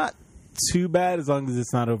it's not too bad as long as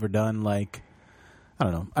it's not overdone. Like I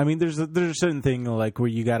don't know. I mean, there's a certain thing like where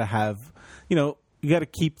you got to have, you got to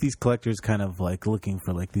keep these collectors kind of like looking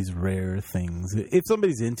for like these rare things. If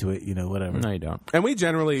somebody's into it, whatever. no, you don't. And we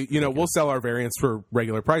generally, we'll sell our variants for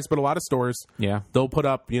regular price, but a lot of stores, Yeah. they'll put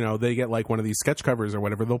up, they get like one of these sketch covers or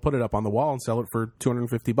whatever. They'll put it up on the wall and sell it for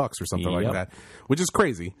 $250 or something like Yep. that, which is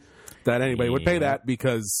crazy that anybody would pay Yep. that,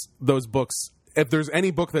 because those books, if there's any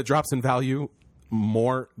book that drops in value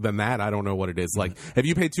more than that, I don't know what it is. Like if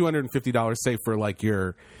you pay $250, say for like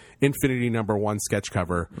your Infinity #1 sketch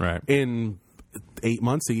cover, Right. in 8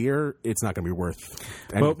 months, a year, it's not going to be worth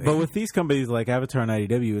anything. But with these companies like Avatar and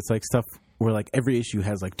IDW, it's like stuff where like every issue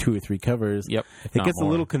has like 2 or 3 covers. Yep, if It not gets a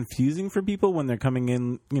more. little confusing for people when they're coming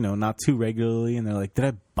in, not too regularly, and they're like, "Did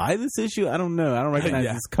I buy this issue? I don't know. I don't recognize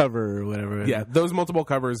Yeah. this cover or whatever." Yeah, those multiple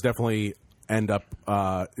covers definitely end up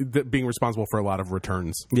being responsible for a lot of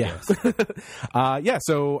returns. Yeah.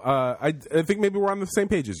 So I think maybe we're on the same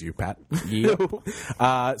page as you, Pat. Yep.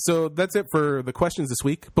 So that's it for the questions this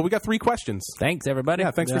week. But we got 3 questions. Thanks, everybody.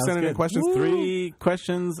 Yeah, thanks for That's sending in good. questions. 3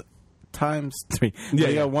 questions times 3. Yeah,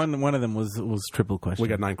 We yeah. got one of them was triple question. We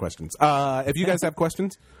got 9 questions. If you guys have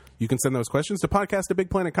questions, you can send those questions to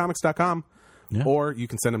podcast@bigplanetcomics.com, Yeah. or you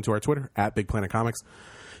can send them to our Twitter @BigPlanetComics.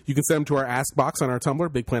 You can send them to our Ask box on our Tumblr,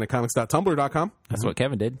 bigplanetcomics.tumblr.com. That's what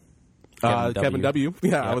Kevin did. Kevin W.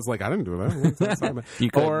 Yeah, I Yep. was like, I didn't do that. What's that talking about? You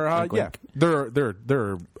could. Or Wink, yeah, wink. there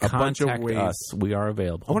are a bunch of Contact ways. us. We are I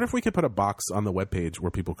available. wonder if we could put a box on the webpage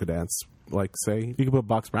where people could dance. Like, say, You can put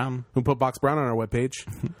Box Brown. we put Box Brown on our webpage,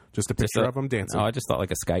 just a picture of him dancing. Oh, I just thought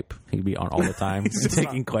like a Skype. He'd be on all the time just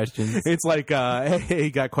taking questions. It's like, hey,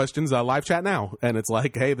 got questions? Live chat now, and it's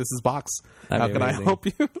like, hey, this is Box. That'd How be can I amazing. help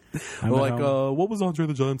you? I'm We're at like, home. what was Andre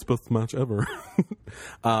the Giant's best match ever?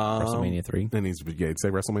 WrestleMania 3. And he'd say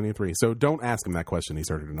WrestleMania 3. So don't ask him that question. He's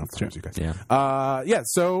heard it enough times, you guys. Yeah.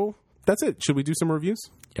 So that's it. Should we do some reviews?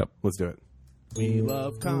 Yep. Let's do it. We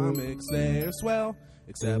love comics, they're swell,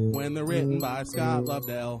 except when they're written by Scott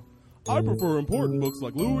Lobdell. I prefer important books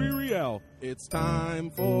like Louis Riel. It's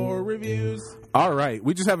time for reviews. All right.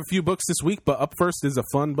 We just have a few books this week, but up first is a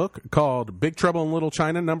fun book called Big Trouble in Little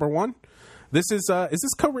China #1. This is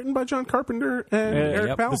this co-written by John Carpenter and Eric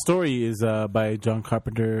yep. Powell? The story is by John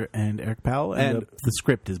Carpenter and Eric Powell, and And- the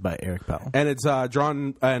script is by Eric Powell. And it's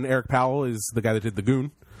drawn, and Eric Powell is the guy that did The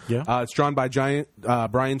Goon. Yeah. It's drawn by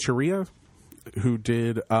Brian Sharia, who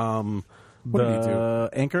did, what did he do? The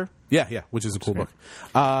Anchor. Yeah, which is a cool book.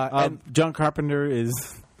 And John Carpenter is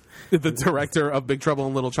the director of Big Trouble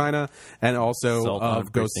in Little China, and also Sultan of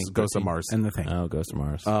of Ghost Precinct of 13. Mars. and the thing. Oh, Ghost of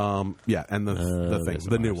Mars. Yeah, and the thing, Ghost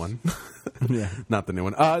of the new Mars. one. Yeah. Not the new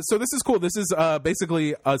one. So this is cool. This is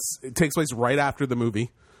basically it takes place right after the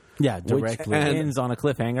movie. Yeah, Which directly. and- ends on a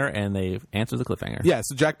cliffhanger, and they answer the cliffhanger. Yeah,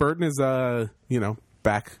 so Jack Burton is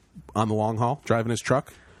back on the long haul driving his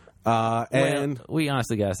truck. And Well, we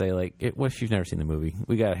honestly gotta say, like, what if you've never seen the movie?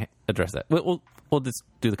 We gotta address that. We'll just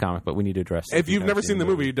do the comic, but we need to address. if you've never seen the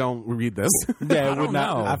movie, don't read this. yeah, I it would don't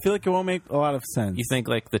not. know. I feel like it won't make a lot of sense. you think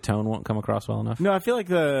like the tone won't come across well enough? No, I feel like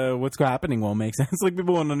what's happening won't make sense. Like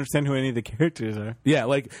people won't understand who any of the characters are. Yeah,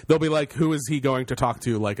 like they'll be like, who is he going to talk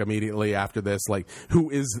to? Like immediately after this, like who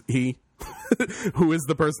is he? Who is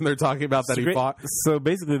the person they're talking about that he Great- fought? So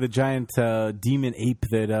basically, the giant demon ape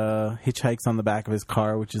that hitchhikes on the back of his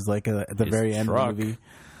car, which is like at the His very end truck. of the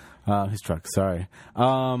movie. His truck, sorry.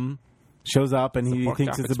 Shows up and he Pork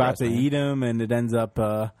thinks Chop it's about to Express, man. eat him, and it ends up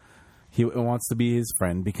he wants to be his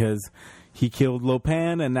friend because he killed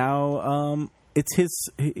Lopan, and now it's his.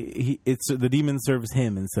 It's the demon serves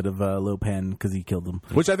him instead of Lopan because he killed him.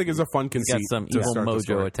 Which I think is a fun He's conceit. got some to evil start the mojo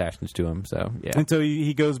story. attachments to him. So yeah, And so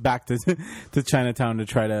he goes back to Chinatown to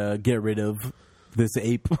try to get rid of this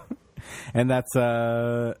ape, and that's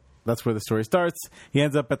where the story starts. He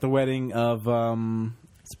ends up at the wedding of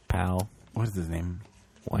it's pal. what is his name?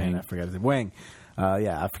 Wang. I forgot his name. Wang.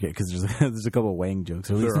 I forget because there's a couple of Wang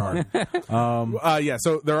jokes. At least There are.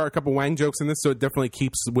 So there are a couple Wang jokes in this, so it definitely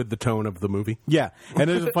keeps with the tone of the movie. Yeah, and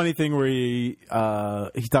there's a funny thing where he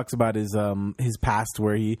talks about his past,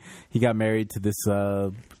 where he got married to this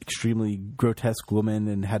extremely grotesque woman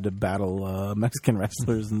and had to battle Mexican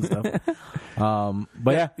wrestlers and stuff.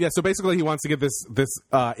 But Yeah, so basically he wants to get this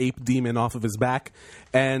ape demon off of his back,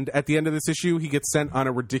 and at the end of this issue, he gets sent on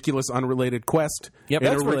a ridiculous, unrelated quest. Yep,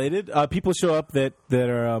 that's related. People show up that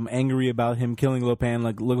are angry about him killing Lopan,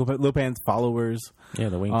 like Lopan's followers. Yeah,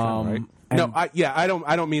 the Wing Chun, right? No, I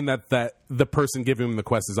don't mean that the person giving him the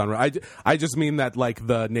quest is unreal. I just mean that like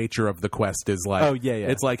the nature of the quest is like, oh yeah,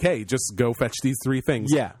 it's like, hey, just go fetch these 3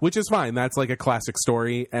 things. Yeah, which is fine. That's like a classic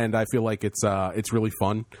story, and I feel like it's really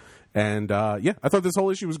fun. And I thought this whole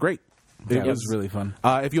issue was great. It was really fun.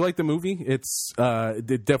 If you like the movie, it's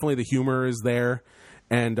definitely the humor is there.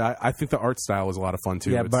 And I think the art style is a lot of fun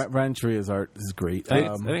too. Yeah, Brian Chiria's art is great. I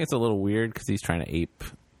think it's a little weird because he's trying to ape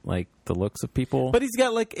like the looks of people, but he's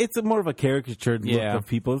got like it's more of a caricatured look of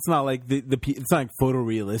people. It's not like it's not like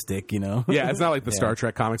photorealistic, you know. Yeah, it's not like the Star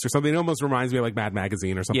Trek comics or something. It almost reminds me of like Mad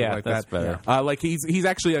Magazine or something like that's that. Better. Like he's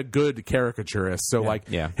actually a good caricaturist. So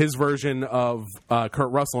his version of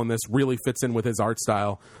Kurt Russell in this really fits in with his art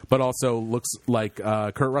style, but also looks like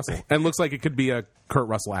Kurt Russell and looks like it could be a Kurt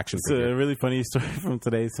Russell action figure. It's a really funny story from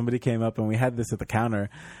today. Somebody came up and we had this at the counter,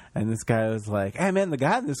 and this guy was like, "Hey man, the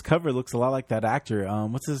guy in this cover looks a lot like that actor.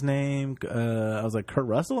 What's his name?" I was like, "Kurt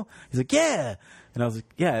Russell?" He's like, "Yeah." And I was like,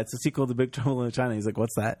 "Yeah, it's a sequel to Big Trouble in China." He's like,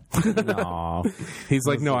 "What's that?" He's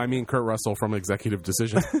like, "No, I mean Kurt Russell from Executive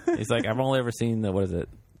Decision." He's like, "I've only ever seen the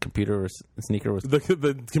computer or sneaker with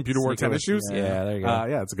the computer wore tennis shoes." Yeah, there you go.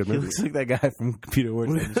 Yeah, it's a good movie. He looks like that guy from Computer Wore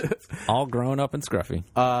Tennis Shoes. All grown up and scruffy.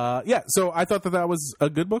 So I thought that was a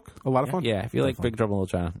good book, a lot of fun. Yeah, if you like Big Trouble in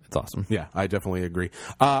Little China, it's awesome. Yeah, I definitely agree.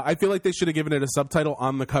 I feel like they should have given it a subtitle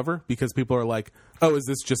on the cover because people are like, "Oh, is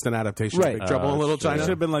this just an adaptation of Big Trouble in Little China?" It should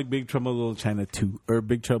have been like Big Trouble in Little China 2 or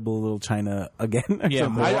Big Trouble in Little China again. Yeah,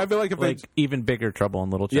 I feel like if they even bigger Trouble in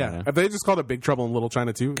Little China. If they just called it Big Trouble in Little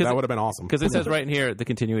China 2, that would have been awesome. Because it says right in here, The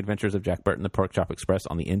Continuing Adventures of Jack Burton, the Pork Chop Express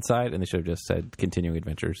on the inside, and they should have just said Continuing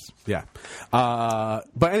Adventures. Yeah.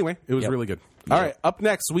 But anyway, it was really good. All right, up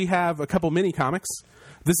next, we have a couple mini comics.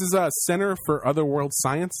 This is Center for Otherworld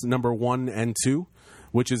Science, number 1 and 2,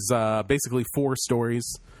 which is basically 4 stories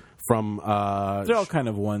from... They're all kind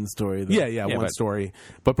of one story, though. Yeah, one story,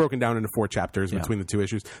 but broken down into 4 chapters between the 2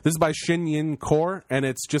 issues. This is by Shin Yin Kor, and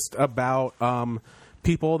it's just about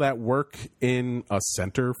people that work in a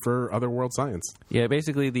center for otherworld science. Yeah,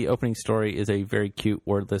 basically the opening story is a very cute,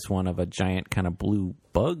 wordless one of a giant kind of blue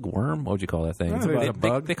bug worm. What would you call that thing?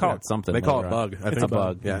 They call it something. They call it bug. I think it's a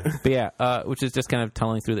bug. Yeah. But which is just kind of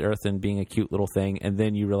tunneling through the earth and being a cute little thing. And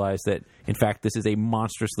then you realize that, in fact, this is a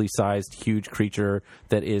monstrously sized, huge creature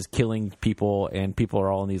that is killing people, and people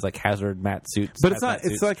are all in these like hazard mat suits. But it's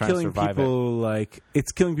not killing people like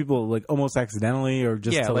it's killing people like almost accidentally or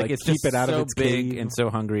just to like it's keep just it out so of its big cave. and so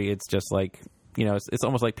hungry. It's just like, it's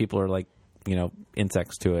almost like people are like,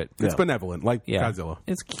 insects to it. It's benevolent, like Godzilla.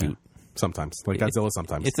 It's cute. Sometimes. Like Godzilla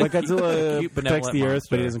sometimes. It's like Godzilla protects the earth,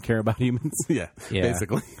 but he doesn't care about humans. yeah,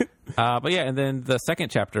 basically. And then the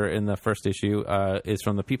second chapter in the first issue is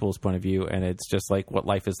from the people's point of view, and it's just like what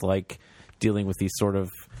life is like dealing with these sort of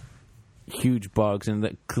huge bugs,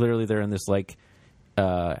 and clearly they're in this like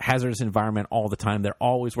hazardous environment all the time. They're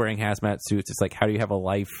always wearing hazmat suits. It's like, how do you have a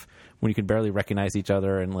life when you can barely recognize each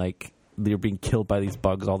other, and like you're being killed by these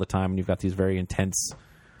bugs all the time, and you've got these very intense,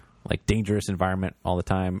 like dangerous environment all the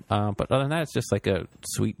time. But other than that, it's just like a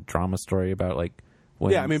sweet drama story about like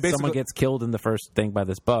when someone gets killed in the first thing by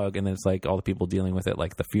this bug, and then it's like all the people dealing with it,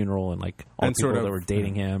 like the funeral and like all the people that were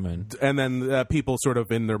dating him, and then people sort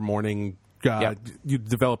of in their mourning. You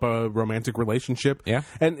develop a romantic relationship. Yeah.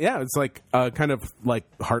 And it's like a kind of like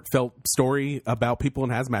heartfelt story about people in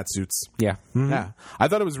hazmat suits. Yeah. Mm-hmm. Yeah. I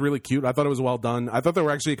thought it was really cute. I thought it was well done. I thought there were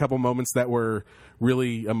actually a couple moments that were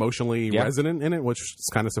really emotionally resonant in it, which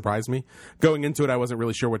kind of surprised me. Going into it, I wasn't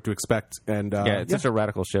really sure what to expect. And it's such a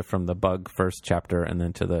radical shift from the bug first chapter and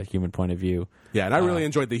then to the human point of view. Yeah, and I really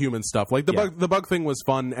enjoyed the human stuff. Like the bug thing was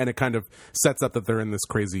fun, and it kind of sets up that they're in this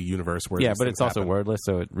crazy universe where but it's also wordless,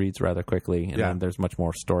 so it reads rather quickly, and then there's much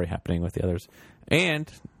more story happening with the others.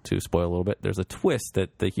 And to spoil a little bit, there's a twist that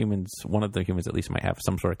one of the humans at least might have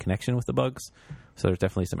some sort of connection with the bugs. So there's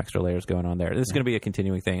definitely some extra layers going on there. This is going to be a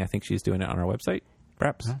continuing thing. I think she's doing it on our website,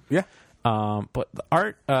 perhaps. Yeah. But the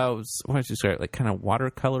art was, what did you say, like kind of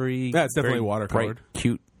watercolory? Yeah, it's definitely watercolored. Bright,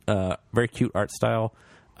 cute, very cute art style.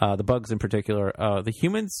 The bugs in particular. The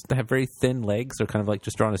humans have very thin legs. They're kind of like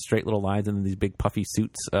just drawn as straight little lines, and then these big puffy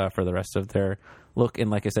suits for the rest of their look. And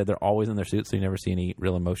like I said, they're always in their suits, so you never see any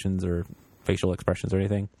real emotions or facial expressions or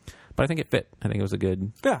anything. But I think it fit. I think it was a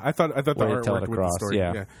good. Yeah, I thought the way to art tell it worked with the across, story.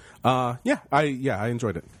 yeah. I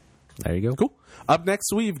enjoyed it. There you go. Cool. Up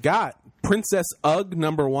next, we've got Princess Ugg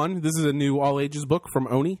 #1. This is a new all ages book from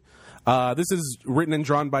Oni. This is written and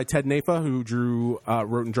drawn by Ted Nafa, who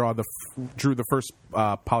wrote and drew the first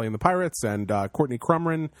Polly and the Pirates, and Courtney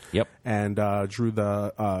Crumrin. Yep. And drew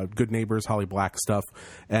the Good Neighbors, Holly Black stuff.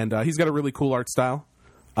 And he's got a really cool art style.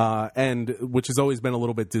 And which has always been a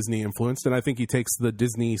little bit Disney influenced, and I think he takes the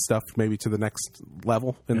Disney stuff maybe to the next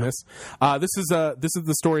level in this. This is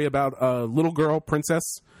the story about a little girl princess,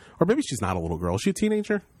 or maybe she's not a little girl. Is she a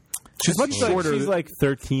teenager? She's much shorter. She's like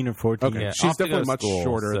 13 or 14. Okay, Yeah, she's off to go definitely to much school,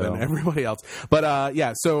 shorter so. than everybody else. But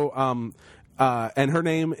and her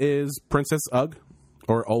name is Princess Ugg.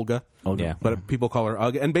 Or Olga. Yeah. But people call her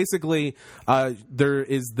Ugg. And basically, there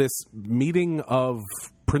is this meeting of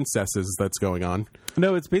princesses that's going on.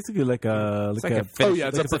 No, it's basically like a like a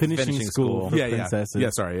finishing school. for Yeah. princesses. Yeah,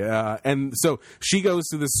 sorry. And so she goes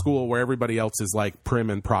to this school where everybody else is like prim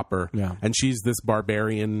and proper. Yeah. And she's this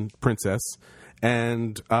barbarian princess.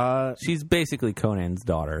 And She's basically Conan's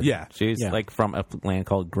daughter. Yeah. She's Yeah. like from a land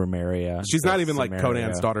called Grimeria. she's not even like Samaria.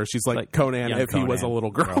 Conan's daughter. She's like Conan young if he was a Conan.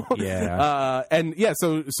 little girl. Yeah. And yeah,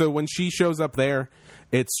 so when she shows up there,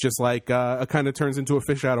 it's just like it kind of turns into a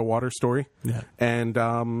fish out of water story. Yeah. And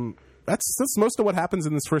that's most of what happens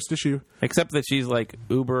in this first issue. Except that she's like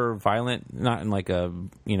uber violent, not in like a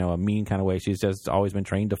a mean kind of way. She's just always been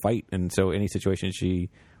trained to fight, and so any situation she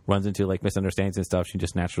runs into like misunderstandings and stuff, she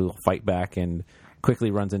just naturally will fight back and quickly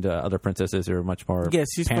runs into other princesses who are much more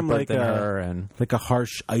She's from pampered like than her. And like a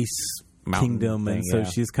harsh ice Mountain kingdom, and thing, so yeah.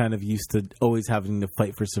 she's kind of used to always having to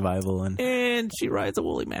fight for survival. And she rides a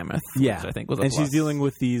woolly mammoth, yeah, which I think was a and plus. she's dealing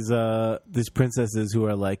with these princesses who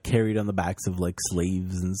are like carried on the backs of like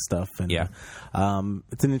slaves and stuff. And Yeah.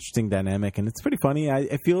 it's an interesting dynamic, and it's pretty funny.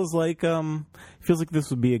 It feels like this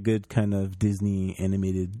would be a good kind of Disney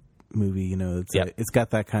animated movie. It's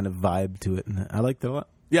got that kind of vibe to it, and I liked it a lot.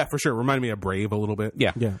 Yeah, for sure. Reminded me of Brave a little bit.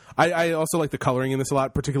 Yeah. Yeah. I also like the coloring in this a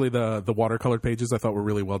lot, particularly the watercolored pages. I thought were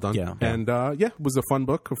really well done. Yeah. And it was a fun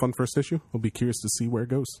book, a fun first issue. We'll be curious to see where it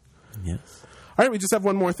goes. Yes. All right, we just have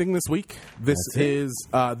one more thing this week. This is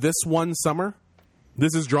This One Summer.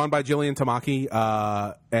 This is drawn by Jillian Tamaki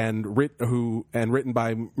and written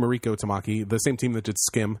by Mariko Tamaki, the same team that did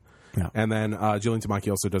Skim. Yeah. And then Jillian Tamaki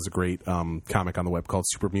also does a great comic on the web called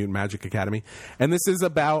Super Mutant Magic Academy. And this is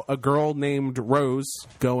about a girl named Rose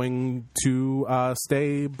going to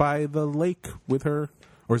stay by the lake with her.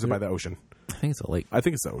 Or is it by the ocean? I think it's a lake. I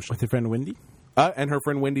think it's the ocean. With your friend Wendy? And her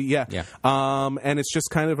friend Wendy, yeah. Yeah. And it's just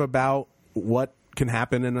kind of about what can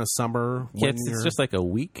happen in a summer. Yeah, When it's just like a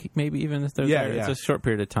week, maybe even if they're Yeah, there. yeah. It's a short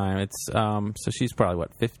period of time. It's so she's probably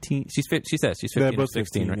what 15. She says she's 15 They're or both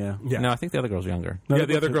 16. 15, right? yeah. Yeah. No, I think the other girl's younger. No, yeah, they're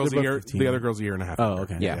the other girl's they're a both year. 15. The other girl's a year and a half. Oh,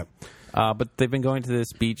 younger. okay. Yeah. But they've been going to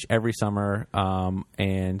this beach every summer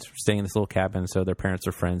and staying in this little cabin. So their parents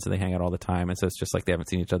are friends, so they hang out all the time. And so it's just like they haven't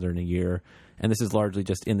seen each other in a year. And this is largely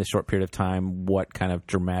just in the short period of time what kind of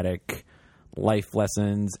dramatic life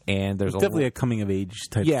lessons. And there's Definitely a coming of age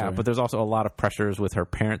type story. but there's also a lot of pressures with her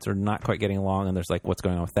parents are not quite getting along, and there's like what's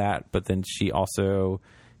going on with that. But then she also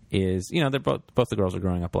is, they're both the girls are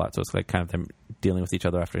growing up a lot, so it's like kind of them dealing with each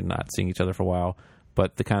other after not seeing each other for a while.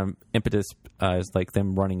 But the kind of impetus is like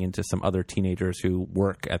them running into some other teenagers who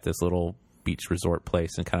work at this little beach resort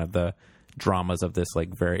place, and kind of the dramas of this like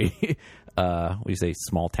very what do you say,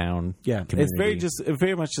 small town community. It's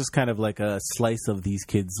very much just kind of like a slice of these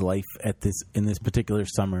kids' life in this particular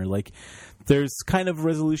summer. Like there's kind of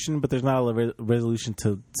resolution, but there's not a resolution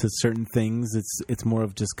to certain things. It's more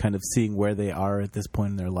of just kind of seeing where they are at this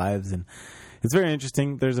point in their lives, and it's very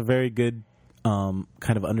interesting. There's a very good kind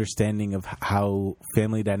of understanding of how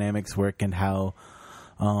family dynamics work, and how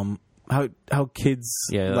kids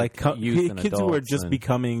youth and kids who are adults just and-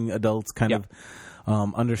 becoming adults kind of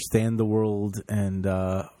understand the world, and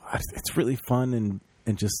it's really fun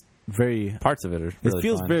and just very. Parts of it are really It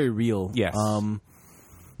feels fun. very real. Yes.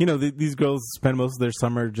 These girls spend most of their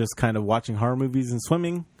summer just kind of watching horror movies and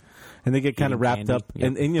swimming, and they get kind of Eating wrapped candy. up,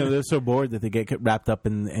 Yep. and they're so bored that they get wrapped up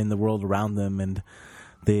in the world around them, and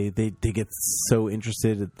they get so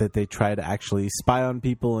interested that they try to actually spy on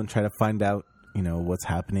people and try to find out what's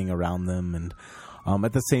happening around them, and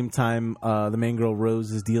at the same time, the main girl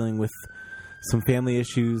Rose is dealing with some family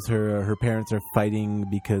issues. Her parents are fighting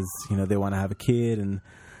because they want to have a kid, and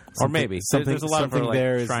Or maybe there's a lot of her like,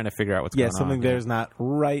 there is trying to figure out what's going on. something there is not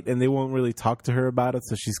right, and they won't really talk to her about it.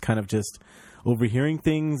 So she's kind of just overhearing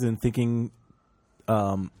things and thinking,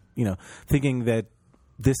 thinking that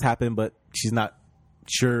this happened, but she's not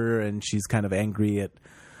sure, and she's kind of angry at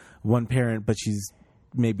one parent, but she's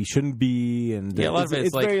maybe shouldn't be, and a lot of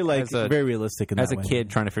it's like, very very realistic. As a kid,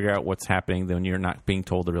 trying to figure out what's happening, then you're not being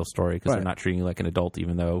told the real story because they're not treating you like an adult,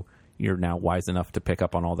 even though you're now wise enough to pick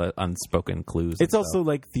up on all the unspoken clues. It's also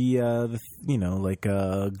like the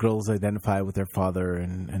girls identify with their father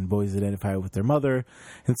and boys identify with their mother,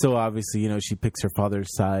 and so obviously she picks her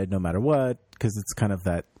father's side no matter what, because it's kind of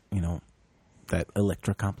that that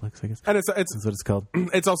Electra complex, I guess. And that's what it's called.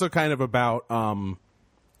 It's also kind of about how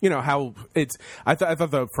it's. I thought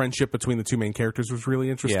the friendship between the two main characters was really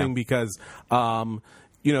interesting because.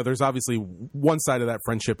 There's obviously one side of that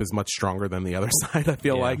friendship is much stronger than the other side. I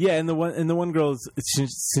feel like, and the one girl,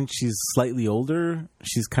 since she's slightly older,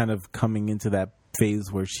 she's kind of coming into that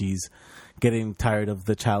phase where she's getting tired of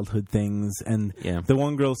the childhood things, and the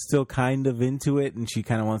one girl's still kind of into it, and she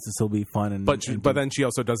kind of wants to still be fun. But then she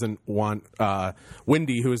also doesn't want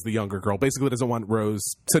Wendy, who is the younger girl, basically doesn't want Rose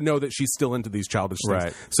to know that she's still into these childish things.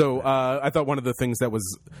 Right. So I thought one of the things that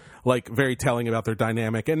was like very telling about their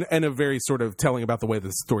dynamic, and a very sort of telling about the way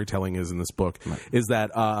the storytelling is in this book, is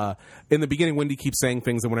that in the beginning Wendy keeps saying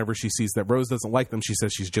things, and whenever she sees that Rose doesn't like them, she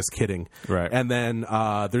says she's just kidding. Right. And then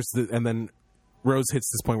Rose hits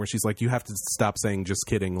this point where she's like, you have to stop saying just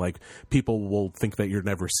kidding. Like, people will think that you're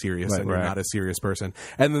never serious and you're not a serious person.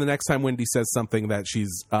 And then the next time Wendy says something that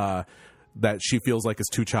that she feels like is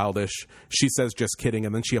too childish, she says just kidding,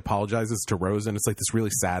 and then she apologizes to Rose, and it's like this really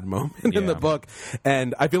sad moment in the book.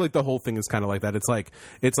 And I feel like the whole thing is kind of like that. It's like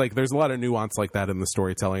there's a lot of nuance like that in the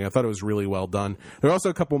storytelling. I thought it was really well done. There are also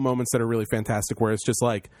a couple moments that are really fantastic where it's just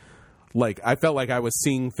like I felt like I was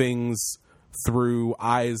seeing things through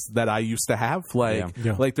eyes that I used to have.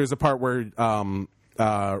 Like there's a part where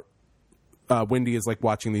Wendy is like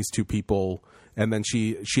watching these two people, and then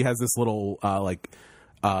she has this little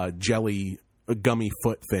jelly gummy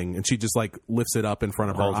foot thing, and she just like lifts it up in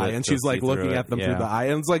front of her eye, and she's like looking at them through the eye,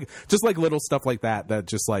 and it's like just like little stuff like that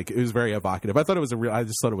just like it was very evocative. I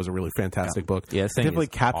just thought it was a really fantastic book. Yeah, it definitely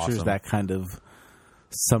captures that kind of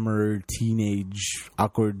summer teenage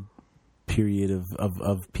awkward period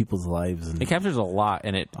of people's lives, and it captures a lot,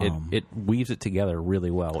 and it weaves it together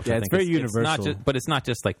really well. Which I think it's very universal. But it's not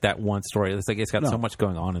just like that one story. It's like it's got so much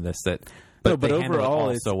going on in this but overall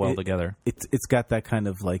it's so well together. It's got that kind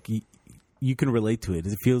of like you can relate to it.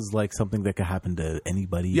 It feels like something that could happen to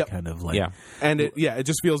anybody. Kind of like and it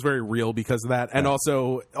just feels very real because of that, and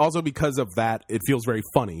also because of that, it feels very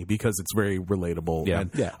funny because it's very relatable.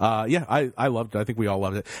 I loved it. I think we all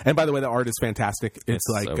loved it. And by the way, the art is fantastic. It's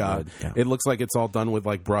like so it looks like it's all done with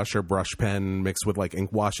like brush or brush pen mixed with like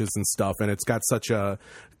ink washes and stuff, and it's got such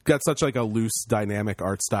like a loose, dynamic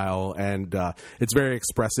art style, and it's very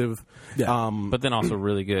expressive. But then also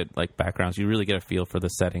really good like backgrounds. You really get a feel for the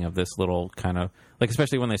setting of this little kind of like,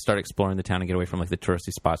 especially when they start exploring the town and get away from like the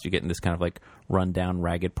touristy spots, you get in this kind of like rundown,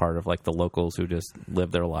 ragged part of like the locals who just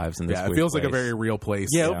live their lives in this. It feels like a very real place.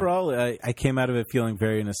 Overall, I came out of it feeling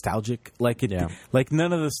very nostalgic. Like it, like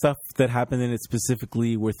none of the stuff that happened in it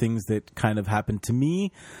specifically were things that kind of happened to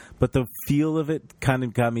me, but the feel of it kind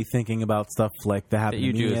of got me thinking about stuff like that happened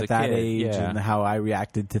to me at that age and how I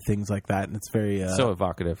reacted to things like that. And it's very so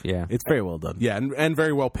evocative. Yeah, it's very well done. Yeah, and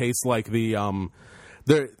very well paced. Like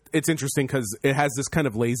it's interesting because it has this kind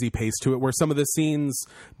of lazy pace to it where some of the scenes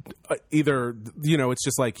either, it's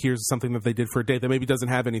just like, here's something that they did for a day that maybe doesn't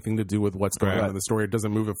have anything to do with what's going on in the story. It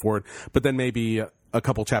doesn't move it forward. But then maybe a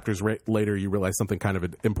couple chapters later, you realize something kind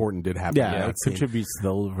of important did happen. It contributes to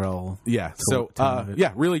the overall.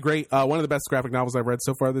 Really great. One of the best graphic novels I've read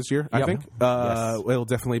so far this year, I think. It'll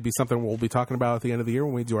definitely be something we'll be talking about at the end of the year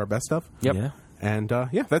when we do our best stuff. Yep. Yeah. And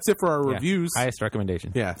that's it for our reviews. Highest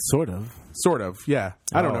recommendation. Yeah, sort of. Yeah,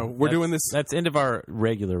 I don't know. We're doing this. That's end of our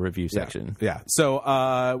regular review section. Yeah.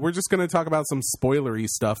 So we're just going to talk about some spoilery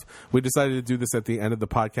stuff. We decided to do this at the end of the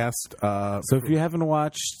podcast. So if you haven't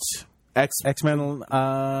watched X-Men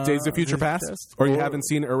Days of Future Past, or you haven't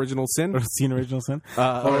seen Original Sin,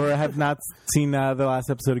 or have not seen the last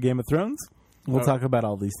episode of Game of Thrones, we'll talk about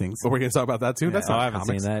all these things. We're going to talk about that too. Yeah. That's not I haven't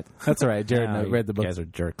seen that. That's all right. Jared read the book. You guys are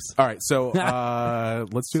jerks. All right, so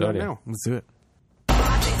let's do that now. Let's do it.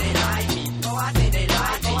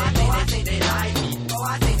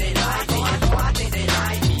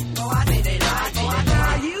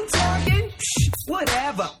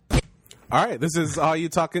 Whatever. All right, this is All You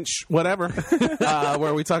Talking Whatever,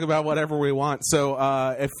 where we talk about whatever we want. So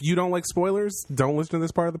if you don't like spoilers, don't listen to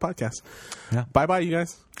this part of the podcast. Yeah. Bye-bye, you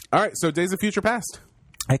guys. All right, so Days of Future Past.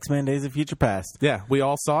 X-Men Days of Future Past. Yeah, we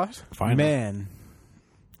all saw it. Man,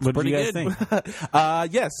 What did pretty you guys good.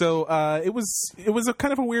 think? Yeah, so it was a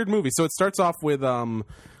kind of a weird movie. So it starts off with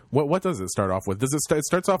what does it start off with? Does it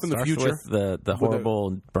starts off in the Starts future? with the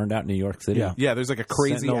horrible burned out New York City. Yeah. Yeah, there's like a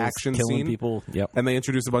crazy Sentinels action killing scene. people. Yep. And they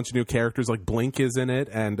introduce a bunch of new characters, like Blink is in it,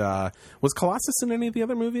 and was Colossus in any of the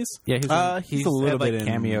other movies? Yeah, He's a little had, like, bit in-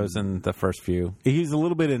 cameos in the first few. He's a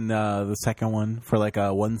little bit in the second one for like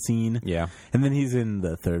one scene. Yeah. And then he's in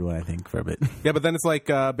the third one, I think, for a bit. Yeah, but then it's like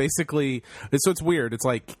basically, so it's weird. It's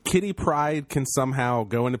like Kitty Pryde can somehow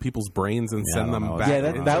go into people's brains and Yeah, I send don't them know. back. Yeah,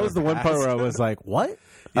 into that was the one part past. where I was like, what?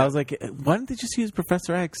 I was like, why didn't they just use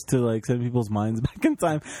Professor X to like send people's minds back in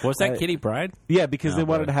time? Was that Kitty Pryde? Yeah, because they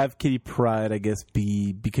wanted but- to have Kitty Pryde, I guess,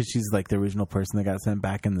 be because she's like the original person that got sent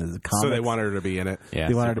back in the comics. So they wanted her to be in it. Yeah,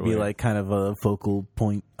 They wanted her to super be weird. like kind of a focal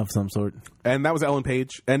point of some sort. And that was Ellen Page,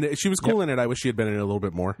 and she was cool in it. I wish she had been in it a little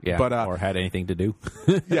bit more. Yeah, but or had anything to do.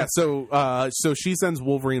 yeah. So she sends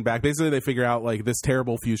Wolverine back. Basically, they figure out like this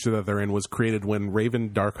terrible future that they're in was created when Raven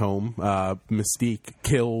Darkholme, Mystique,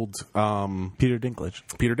 killed Peter Dinklage.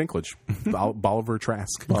 Peter Dinklage, Bolivar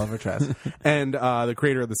Trask, Oliver Trask. and the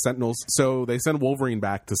creator of the Sentinels. So they send Wolverine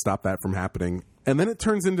back to stop that from happening. And then it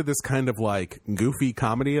turns into this kind of like goofy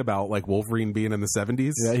comedy about like Wolverine being in the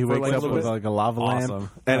 70s. Yeah, he for, wakes like, a up little with bit. like a lava Awesome.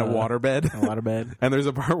 lamp And a waterbed. a waterbed. And there's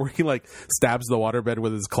a part where he like stabs the waterbed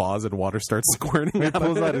with his claws and water starts squirting He out of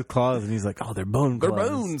pulls out it. his claws and he's like, "Oh, they're bone They're claws."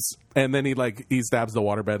 bones. And then he stabs the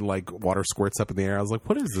waterbed and like water squirts up in the air. I was like,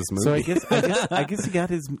 what is this movie? So I guess he got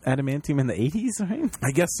his adamantium in the 80s, right? I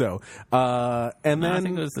guess so. And No, then I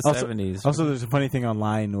think it was the Also- 70s. Also, there's a funny thing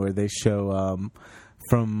online where they show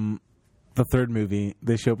from the third movie,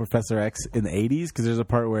 they show Professor X in the 80s because there's a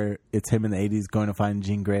part where it's him in the 80s going to find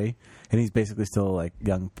Jean Grey, and he's basically still like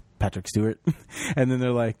young Patrick Stewart. And then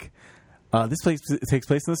they're like, this place takes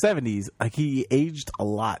place in the 70s. Like he aged a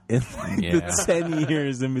lot in like Yeah. the 10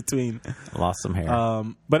 years in between. Lost some hair.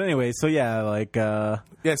 But anyway, so yeah, like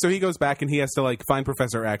yeah, so he goes back and he has to like find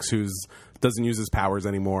Professor X, who's doesn't use his powers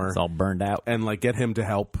anymore, it's all burned out. and like get him to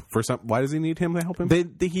help for some. Why does he need him to help him?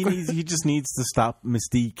 he just needs to stop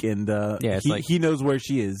Mystique, and Yeah, it's like- he knows where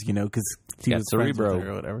she is, you know, because he got was friends with Cerebro. her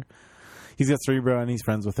or whatever. He's got Cerebro and he's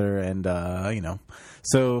friends with her, and you know,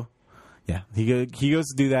 so yeah, he goes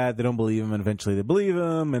to do that. They don't believe him, and eventually they believe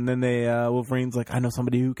him, and then they Wolverine's like, I know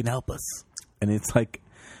somebody who can help us, and it's like,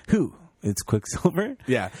 who? It's Quicksilver.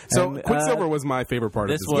 Yeah. So And, Quicksilver was my favorite part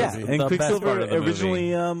this of this was- movie. Yeah, and the best Quicksilver part of the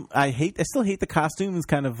originally, I still hate the costume. It's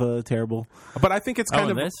kind of terrible. But I think it's kind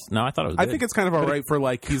Oh, of. this? No, I thought it was I good. think it's kind of alright for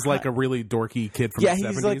like he's like a really dorky kid from Yeah, the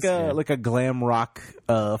he's 70s. like a glam rock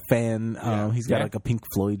fan. He's got Yeah. like a Pink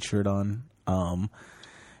Floyd shirt on.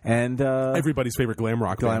 And Everybody's favorite glam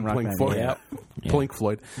rock Glam band, rock Pink band, Floyd. yeah. Pink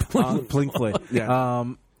Floyd. Pink Floyd. Yeah.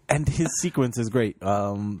 And his sequence is great.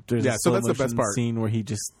 There's Yeah, a so slow that's the best motion part. scene where he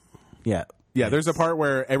just Yeah, there's a part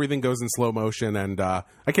where everything goes in slow motion, and I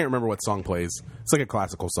can't remember what song plays. It's like a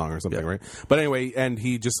classical song or something, right? But anyway, and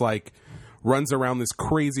he just like runs around this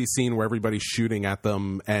crazy scene where everybody's shooting at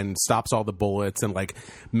them and stops all the bullets and like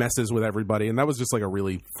messes with everybody, and that was just like a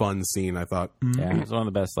really fun scene, I thought. Yeah, it's one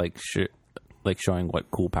of the best, like showing what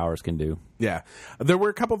cool powers can do. Yeah, there were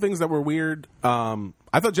a couple things that were weird.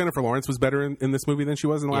 I thought Jennifer Lawrence was better in this movie than she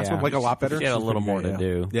was in the last Yeah. one, like a lot better. She had a little more pretty to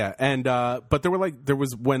great, do. Yeah, and but there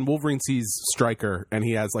was when Wolverine sees Stryker and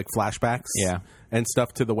he has like flashbacks, Yeah. and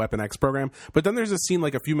stuff to the Weapon X program. But then there's a scene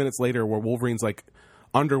like a few minutes later where Wolverine's like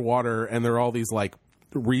underwater and there are all these like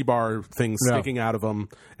rebar things sticking out of him,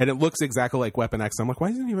 and it looks exactly like Weapon X. I'm like, why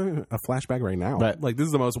isn't he having a flashback right now? Right. Like this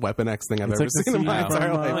is the most Weapon X thing I've It's ever like the seen in scene my from,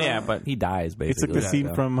 entire life. Oh, yeah, but he dies basically. It's like the scene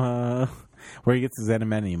so. from where he gets his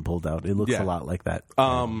adamantium pulled out. It looks Yeah. a lot like that.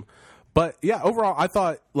 But yeah, overall, I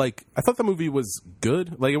thought the movie was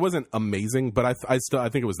good. Like it wasn't amazing, but I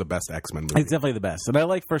think it was the best X-Men movie. It's definitely the best, and I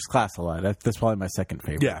like First Class a lot. That's probably my second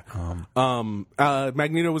favorite. Yeah.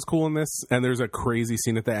 Magneto was cool in this, and there's a crazy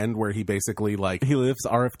scene at the end where he basically like He lifts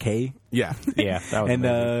RFK yeah. Yeah, that was and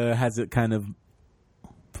amazing. has it kind of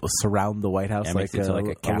surround the White House Yeah, like, makes it into like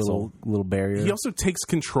a castle. little barrier. He also takes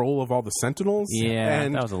control of all the Sentinels. Yeah,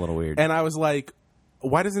 and, that was a little weird. And I was like,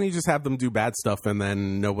 why doesn't he just have them do bad stuff and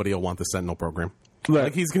then nobody will want the Sentinel program? Right.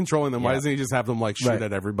 Like he's controlling them. Why Yeah. doesn't he just have them like shoot Right.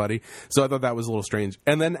 at everybody? So I thought that was a little strange.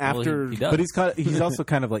 And then after, he does. But he's also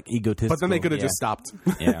kind of like egotistical. but then they could have Yeah. just stopped.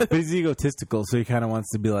 Yeah, But he's egotistical, so he kind of wants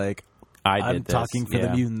to be like, I I'm did this. talking for Yeah.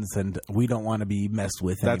 the mutants, and we don't want to be messed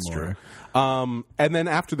with That's anymore. true. And then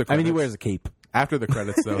after the I credits, mean, he wears a cape. after the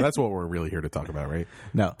credits though, that's what we're really here to talk about, right?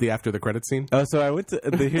 No. The after the credits scene. So I went to.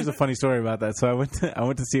 Here's a funny story about that. So I went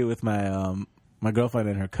to see it with my my girlfriend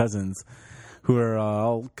and her cousins, who are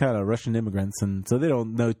all kind of Russian immigrants, and so they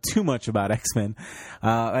don't know too much about X-Men.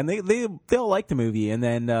 And they all liked the movie. And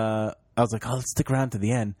then I was like, oh, let's stick around to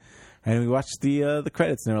the end, and we watched the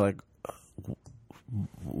credits, and they were like,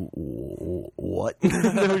 what?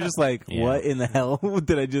 They were just like, what in the hell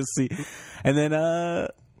did I just see? And then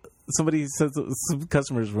somebody said, some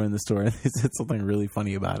customers were in the store and they said something really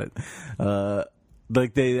funny about it.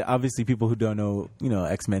 Like they obviously people who don't know,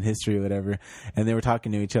 X-Men history or whatever, and they were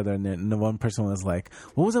talking to each other, and then the one person was like,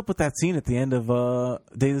 "What was up with that scene at the end of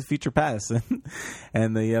Days of Future Past?"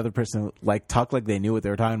 And the other person like talked like they knew what they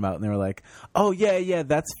were talking about, and they were like, "Oh yeah,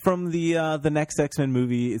 that's from the next X-Men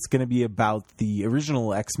movie. It's going to be about the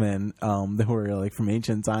original X-Men that were like from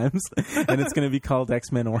ancient times, and it's going to be called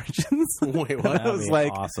X-Men Origins." Wait, what? I was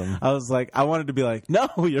like, awesome. I was like, I wanted to be like, "No,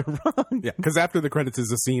 you're wrong." Yeah, because after the credits is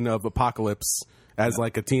a scene of Apocalypse as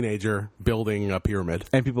like a teenager building a pyramid.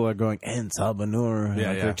 And people are going, En Salbanur.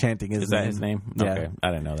 Yeah, They're chanting his Is name. that his name? Yeah. Okay, I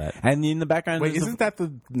didn't know that. And in the background, Wait, there's isn't that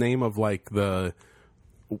the name of like the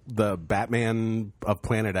Batman of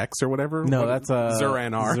Planet X or whatever? no, What- that's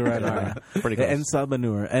Zur-Anar. Zur-Anar. Pretty close. En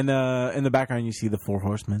Salbanur. And in the background, you see the Four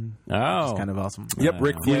Horsemen. Oh, It's kind of awesome. Yep,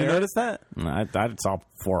 Ric You Flair. notice that? I saw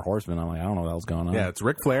Four Horsemen. I'm like, I don't know what else going on. Yeah, it's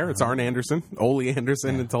Ric Flair, it's Arn Anderson, Ole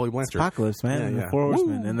Anderson, and Tully Blanchard. Apocalypse, man. Yeah, and yeah. The Four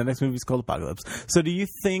Horsemen. And the next movie is called Apocalypse. So do you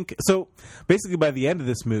think... So basically by the end of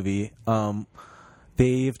this movie,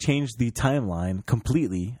 they've changed the timeline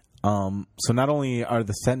completely. So not only are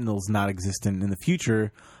the Sentinels not existent in the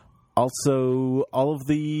future... Also, all of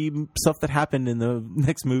the stuff that happened in the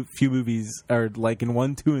next few movies are like in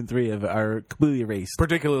 1, 2, and 3 are completely erased.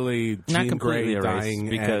 Particularly Not Jean completely Grey erased dying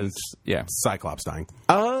because and Cyclops dying.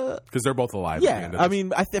 Uh, Because they're both alive. at the yeah. end of I this.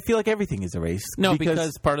 mean, I feel like everything is erased. No,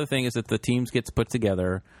 because part of the thing is that the teams gets put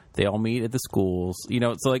together. They all meet at the schools.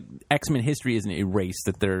 So like X-Men history isn't erased,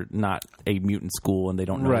 that they're not a mutant school and they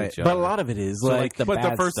don't know right, each other. but a lot of it is So, like, the but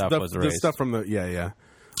bad the first stuff was the erased. stuff from the yeah.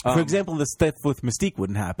 for example, the stuff with Mystique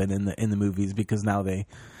wouldn't happen in the movies because now they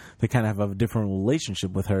kind of have a different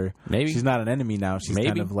relationship with her. Maybe. She's not an enemy now. She's kind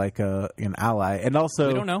Maybe. of like an ally. And also,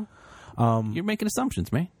 We don't know. You're making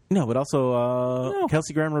assumptions, man. No, but also No.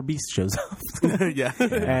 Kelsey Grammer Beast shows up, yeah.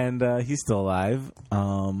 and he's still alive.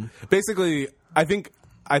 Basically, I think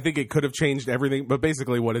it could have changed everything, but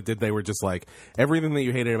basically what it did, they were just like, everything that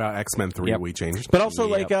you hated about X-Men 3, Yep. we changed. But also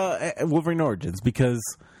Yep. like Wolverine Origins, because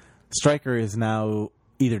Stryker is now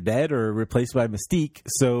either dead or replaced by Mystique,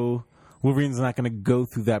 so Wolverine's not going to go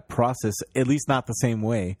through that process, at least not the same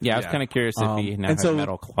way. Yeah, I was Yeah. kind of curious if he now and had so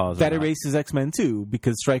metal claws. that or not. erases X-Men too,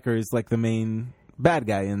 because Stryker is like the main bad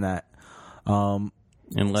guy in that.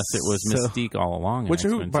 Unless it was So- Mystique all along. in But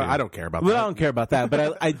X-Men I 2. don't care about But that. I don't care about that.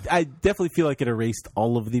 But I definitely feel like it erased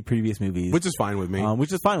all of the previous movies, Which is fine with me.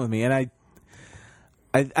 which is fine with me. And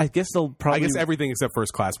I guess they'll I probably guess everything except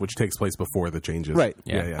First Class, which takes place before the changes. right.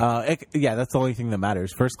 Yeah. Yeah, that's the only thing that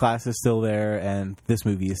matters. First Class is still there, and this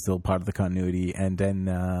movie is still part of the continuity. And then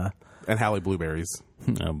And Halle Blueberries.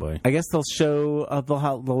 Oh boy. I guess they'll show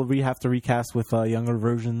they'll have to recast with younger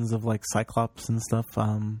versions of like Cyclops and stuff.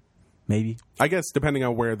 Maybe I guess depending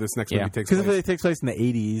on where this next Yeah. movie takes because if place. it takes place in the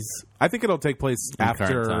 80s, I think it'll take place In after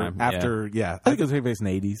current time, yeah. I think it'll take place in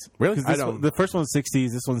the 80s. Really? 'Cause I this don't- one- the first one's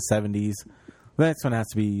 60s, this one's 70s. The next one has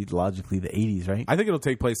to be logically the 80s, right? I think it'll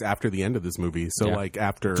take place after the end of this movie. So Yeah. like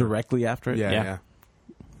after Directly after it? Yeah, Yeah. yeah.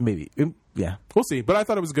 Maybe. Yeah. We'll see. But I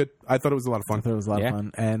thought it was good. I thought it was a lot of I fun. thought it was a lot Yeah. of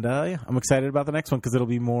fun. And yeah, I'm excited about the next one because it'll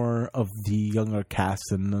be more of the younger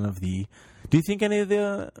cast and none of the... Do you think any of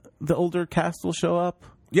the older cast will show up?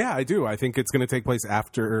 Yeah, I do. I think it's going to take place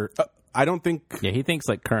after. I don't think. Yeah, he thinks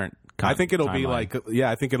like current. I think it'll be timeline. like. Yeah,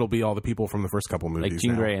 I think it'll be all the people from the first couple movies. like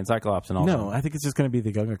Jean now. Grey and Cyclops and all. No, that. I think it's just going to be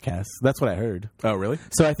the younger cast. That's what I heard. Oh, really?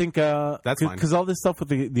 So I think That's fine. because all this stuff with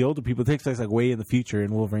the older people takes place like way in the future,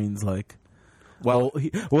 and Wolverine's like, well,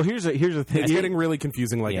 here's the thing. It's getting really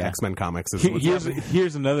confusing, like Yeah. X-Men comics. Is what's happening.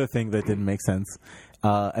 Here's another thing that didn't make sense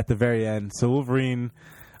at the very end. So Wolverine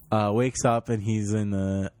wakes up and he's in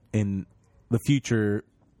the future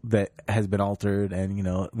that has been altered, and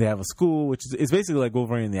they have a school which is basically like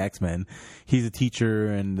Wolverine and the X-Men. He's a teacher,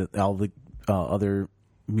 and all the other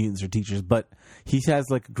mutants are teachers, but he has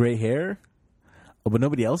like gray hair, but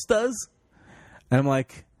nobody else does. And I'm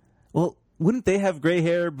like, well, wouldn't they have gray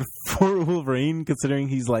hair before Wolverine, considering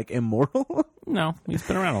he's like immortal? No, he's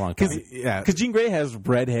been around a long time. Yeah. Because Jean Grey has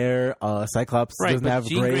red hair. Cyclops Right, doesn't but have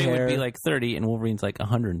Jean gray Grey hair. would be like 30, and Wolverine's like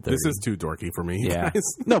 130. This is too dorky for me. Yeah. guys.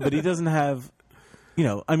 No, but he doesn't have.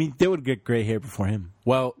 I mean, they would get gray hair before him.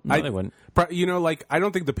 Well, No, they wouldn't. Like I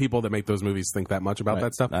don't think the people that make those movies think that much about Right,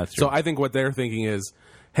 that stuff. that's true. So I think what they're thinking is,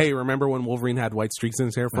 hey, remember when Wolverine had white streaks in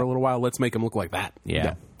his hair for a little while? Let's make him look like that.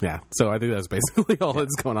 Yeah. Yeah. So I think that's basically all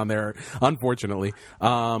that's going on there. Unfortunately,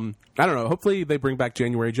 I don't know. Hopefully they bring back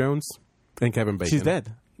January Jones and Kevin Bacon. She's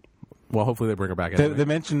dead. Well, hopefully they bring her back. They Anyway.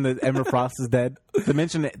 mentioned that Emma Frost is dead. They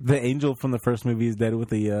mentioned that the angel from the first movie is dead with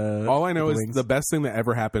the. All I know is wings. the best thing that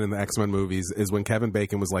ever happened in the X-Men movies is when Kevin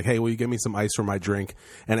Bacon was like, "Hey, will you give me some ice for my drink?"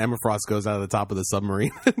 And Emma Frost goes out of the top of the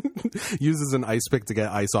submarine, uses an ice pick to get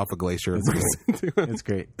ice off a glacier. and brings it to him. It's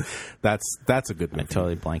great. That's a good I movie.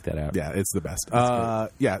 totally blanked that out. Yeah, it's the best.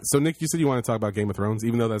 Yeah. So Nick, you said you want to talk about Game of Thrones,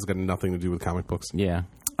 even though that's got nothing to do with comic books. Yeah.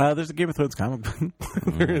 There's a Game of Thrones comic book.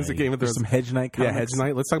 There is a Game of There's Thrones. some Hedge Knight comics. Yeah, Hedge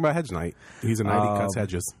Knight. Let's talk about Hedge Knight. He's a knight. He cuts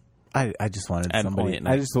hedges. I just wanted And somebody. only at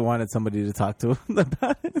night. I just wanted somebody to talk to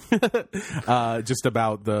about it. Just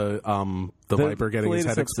about the Viper getting his latest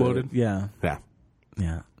head episode. exploded. Yeah, Yeah,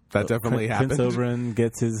 yeah. that definitely Prince happened. Oberyn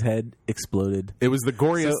gets his head exploded. It was the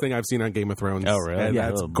goriest So- thing I've seen on Game of Thrones. Oh, really? And Yeah.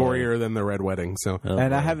 that's Oh, boy. gorier than the Red Wedding. So Oh,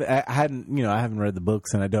 And boy. I haven't read the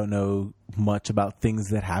books, and I don't know much about things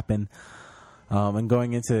that happen. And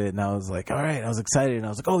going into it, and I was like, all right, I was excited, and I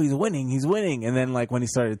was like, oh, he's winning. And then, like, when he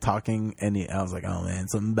started talking, I was like, oh man,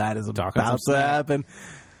 something bad is about Talking some to happen.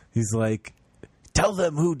 He's like, tell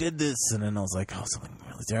them who did this, and then I was like, oh, something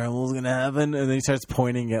really terrible is gonna happen. And then he starts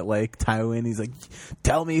pointing at like Tywin. He's like,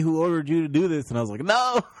 tell me who ordered you to do this, and I was like,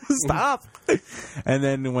 no, stop. And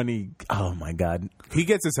then when oh my god, he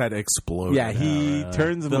gets his head exploded. yeah, he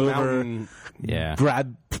turns him the over. mountain. Yeah.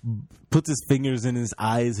 Puts his fingers in his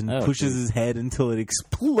eyes and Oh, pushes geez. his head until it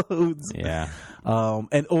explodes. Yeah.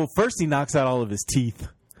 First he knocks out all of his teeth.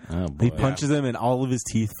 Oh, boy. He punches him and all of his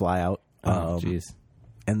teeth fly out. Oh, jeez.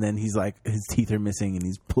 And then he's like, his teeth are missing, and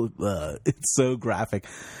it's so graphic.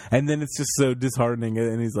 And then it's just so disheartening.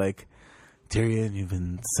 And he's like, Tyrion, you've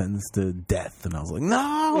been sentenced to death. And I was like,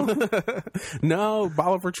 no, No,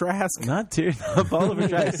 Bolivar Trask. not Tyrion, not Bolivar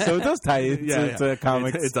Trask. So it does tie into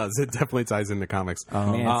comics. It does. It definitely ties into comics.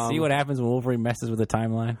 Man, see what happens when Wolverine messes with the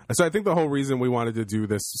timeline? So I think the whole reason we wanted to do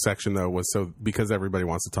this section though was because everybody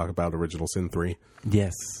wants to talk about Original Sin 3.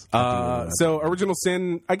 Yes. So Original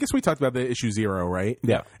Sin, I guess we talked about the issue 0, right?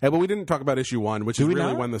 Yeah. But we didn't talk about issue 1, which is we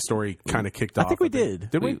really not? when the story kind of kicked off. I think we did.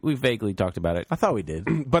 Did we? We vaguely talked about it. I thought we did.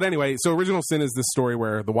 But anyway, so Original Sin is this story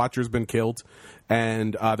where the Watcher's been killed,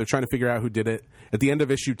 and they're trying to figure out who did it. At the end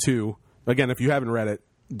of issue 2, again, if you haven't read it,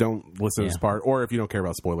 don't listen to this Yeah. part, or if you don't care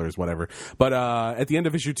about spoilers, whatever. But at the end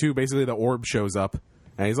of issue 2, basically the orb shows up,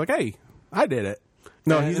 and he's like, "Hey, I did it."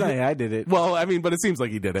 No, he's not. I did it. Well, I mean, but it seems like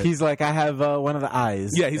he did it. He's like, I have one of the eyes.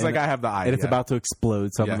 Yeah, he's And- like, I have the eye, and it's yeah. about to explode,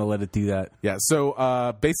 so I'm Yeah. going to let it do that. Yeah,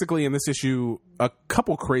 so basically in this issue, a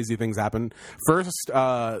couple crazy things happen. First, the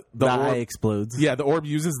eye orb, explodes. yeah, the orb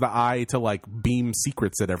uses the eye to like beam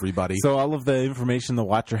secrets at everybody. So all of the information the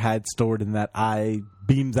Watcher had stored in that eye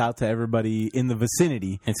beams out to everybody in the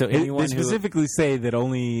vicinity. And so They anyone who- specifically say that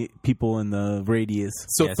only people in the radius.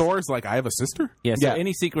 So Yes. Thor's like, I have a sister? Yeah, so Yeah.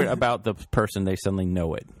 any secret about the person, they suddenly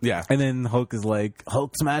know it. Yeah. And then Hulk is like,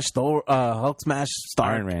 Hulk smash Thor, Hulk smash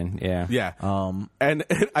Stark. Iron Man, yeah. Yeah. And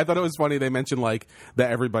I thought it was funny they mentioned like that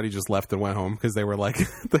everybody just left and went home because they were like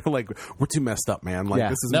they're like, we're too messed up, man. Like Yeah.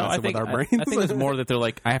 this is No, I messing think with our I brains. think it's more that they're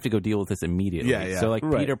like, I have to go deal with this immediately. Yeah, yeah. So like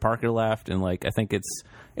Right. Peter Parker left, and like I think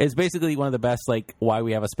it's basically one of the best like why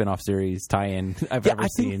we have a spin-off series tie-in I've Yeah, ever I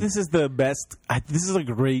seen. think this is the best. This is a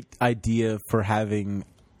great idea for having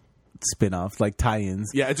spin-offs, like tie-ins.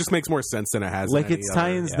 yeah, it just makes more sense than it has. Like in any it's other-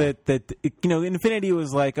 tie-ins yeah. that Infinity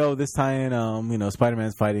was like, oh, this tie-in,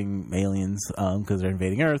 Spider-Man's fighting aliens because they're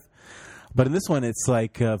invading Earth. But in this one, it's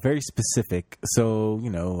like very specific. So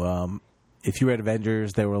if you read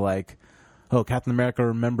Avengers, they were like, oh, Captain America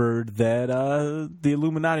remembered that the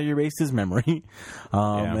Illuminati erased his memory,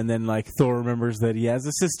 Yeah. and then like Thor remembers that he has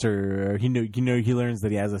a sister. Or he learns that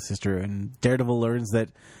he has a sister, and Daredevil learns that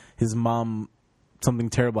his mom, something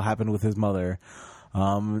terrible happened with his mother.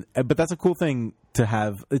 But that's a cool thing to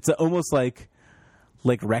have. It's almost like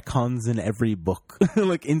retcons in every book,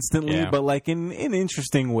 like instantly, Yeah. but like in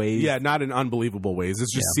interesting ways. Yeah, not in unbelievable ways.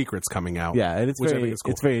 It's just secrets coming out. Yeah, and it's which I very think is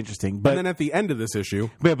cool. it's very interesting. But And then at the end of this issue,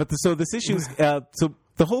 so this issue is so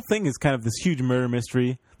the whole thing is kind of this huge murder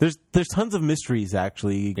mystery. There's tons of mysteries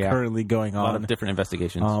actually Yeah. currently going a lot on. of different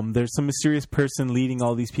investigations. There's some mysterious person leading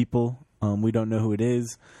all these people. We don't know who it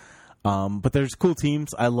is. But there's cool teams.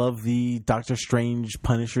 I love the Doctor Strange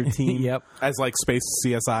Punisher team. Yep. as like space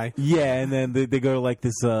CSI. Yeah, and then they go to like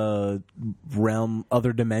this realm,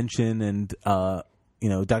 other dimension, and Doctor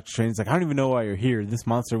Strange's like, I don't even know why you're here. This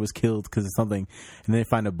monster was killed because of something, and they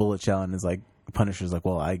find a bullet shell, and it's like Punisher's like,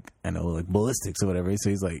 well, I know like ballistics or whatever. So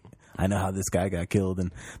he's like, I know how this guy got killed,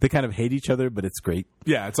 and they kind of hate each other, but it's great.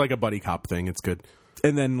 Yeah, it's like a buddy cop thing. It's good.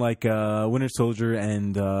 And then like Winter Soldier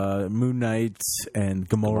and Moon Knight and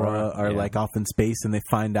Gamora are yeah. like off in space, and they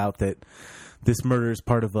find out that this murder is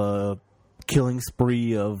part of a killing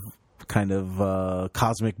spree of kind of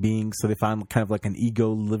cosmic beings. So they found kind of like an ego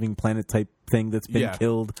living planet type thing that's been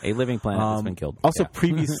killed. A living planet that's been killed. Also, Yeah.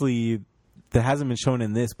 previously, that hasn't been shown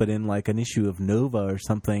in this, but in like an issue of Nova or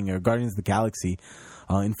something, or Guardians of the Galaxy,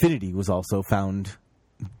 Infinity was also found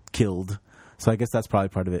killed. So I guess that's probably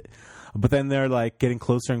part of it. But then they're like getting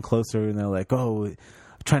closer and closer, and they're like, oh,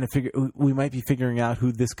 trying to figure, we might be figuring out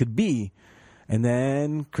who this could be. And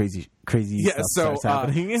then crazy stuff starts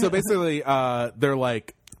happening. So basically, they're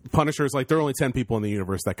like, Punisher's like, there are only 10 people in the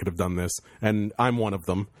universe that could have done this, and I'm one of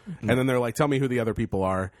them. Mm-hmm. And then they're like, tell me who the other people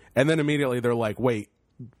are. And then immediately they're like, wait,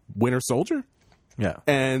 Winter Soldier? Yeah.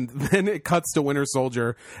 And then it cuts to Winter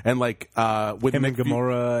Soldier, and like with him and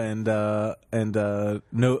Gamora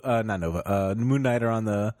not Nova, Moon Knight are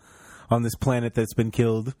on this planet that's been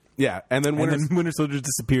killed. Yeah, and then Winter Soldier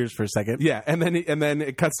disappears for a second. Yeah, and then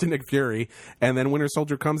it cuts to Nick Fury, and then Winter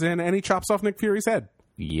Soldier comes in and he chops off Nick Fury's head.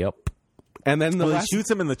 Yep. And then he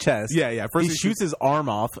shoots him in the chest. Yeah. First he shoots his arm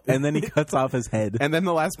off, and then he cuts off his head. And then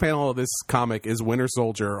the last panel of this comic is Winter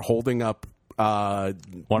Soldier holding up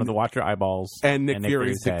one of the Watcher eyeballs and Nick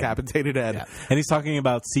Fury's decapitated head. Yeah. And he's talking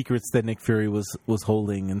about secrets that Nick Fury was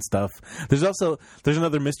holding and stuff. There's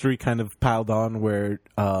another mystery kind of piled on where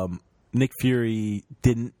Nick Fury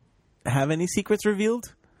didn't have any secrets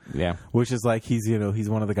revealed. Yeah. Which is like he's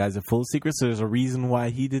one of the guys that full of secrets. So there's a reason why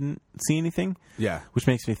he didn't see anything. Yeah. Which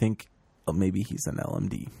makes me think maybe he's an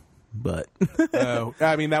LMD. But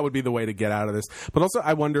I mean, that would be the way to get out of this. But also,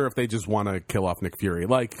 I wonder if they just want to kill off Nick Fury.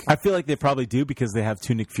 Like, I feel like they probably do because they have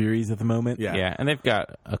two Nick Furies at the moment. Yeah, and they've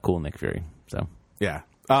got a cool Nick Fury. So yeah.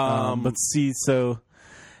 But see, so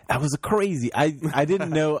that was crazy. I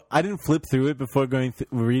didn't know. I didn't flip through it before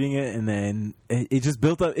reading it, and then it just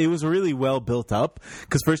built up. It was really well built up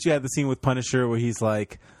because first you had the scene with Punisher where he's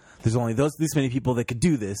like, there's only this many people that could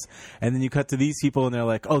do this. And then you cut to these people and they're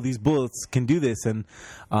like, oh, these bullets can do this. And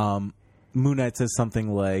Moon Knight says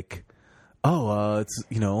something like, it's,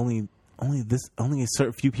 only a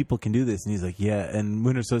certain few people can do this. And he's like, yeah. And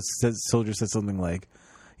Winter Soldier says something like,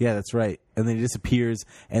 yeah, that's right. And then he disappears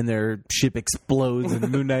and their ship explodes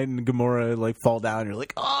and Moon Knight and Gamora like fall down. And you're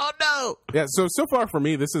like, oh no. Yeah. So far for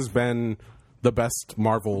me, this has been the best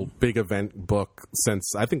Marvel big event book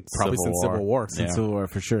since Civil War. Since Civil War,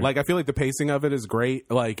 for sure. Like, I feel like the pacing of it is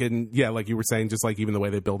great. Like, and yeah, like you were saying, just like even the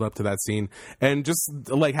way they build up to that scene, and just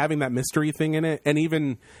like having that mystery thing in it. And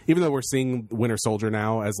even though we're seeing Winter Soldier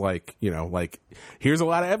now as like, like here's a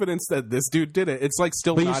lot of evidence that this dude did it. It's like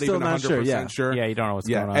still but not even 100% sure. Yeah, you don't know what's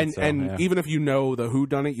going on. And even if you know the who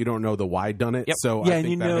done it, you don't know the why done it. Yep. So yeah, I and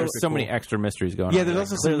think there's so many extra mysteries going on. Yeah, there's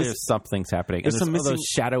also clearly there's something's happening. There's some those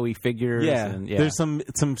shadowy figures. Yeah. There's some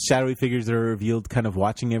shadowy figures that are revealed kind of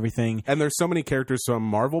watching everything. And there's so many characters from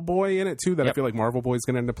Marvel Boy in it, too, that I feel like Marvel Boy is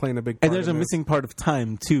going to end up playing a big part. And there's a missing part of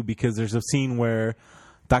time, too, because there's a scene where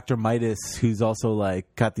Dr. Midas, who's also,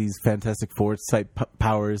 like, got these Fantastic Four type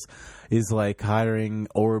powers, is, like, hiring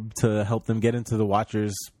Orb to help them get into the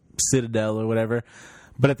Watcher's Citadel or whatever.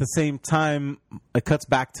 But at the same time, it cuts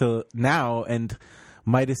back to now, and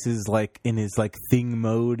Midas is, like, in his, like, thing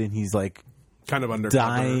mode, and he's, like, kind of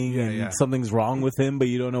dying and something's wrong with him, but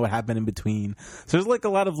you don't know what happened in between. So there's like a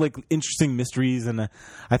lot of like interesting mysteries, and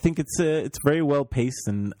I think it's very well paced,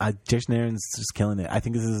 and Jason Aaron's just killing it. I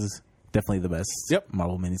think this is definitely the best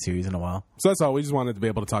Marvel miniseries in a while. So that's all. We just wanted to be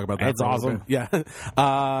able to talk about that. It's awesome. Yeah.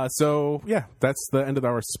 So yeah, that's the end of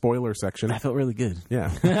our spoiler section. I felt really good.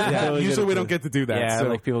 Yeah. Yeah. Usually we don't get to do that. Yeah, so.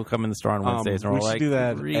 like people come in the store on Wednesdays and we're we should like, do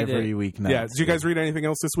that every week now. Yeah. Did you guys read anything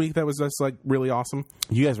else this week that was just like really awesome?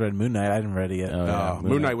 You guys read Moon Knight. I haven't read it yet.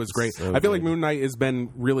 Moon Knight was great. So I feel like Moon Knight has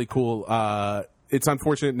been really cool. It's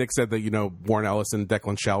unfortunate Nick said that, Warren Ellis and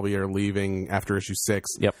Declan Shalvey are leaving after issue 6.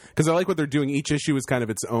 Yep. Because I like what they're doing. Each issue is kind of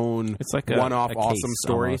its own one-off awesome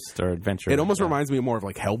story. Or adventure. It almost reminds me more of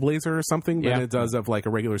like Hellblazer or something than it does of like a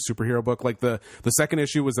regular superhero book. Like the second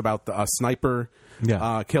issue was about a sniper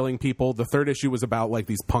killing people. The third issue was about like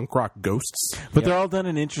these punk rock ghosts. But they're all done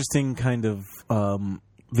in interesting kind of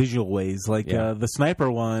visual ways. Like the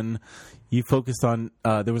sniper one, you focused on,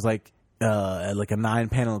 there was like a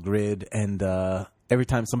 9-panel grid, and every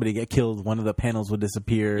time somebody get killed, one of the panels would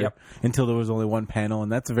disappear until there was only one panel,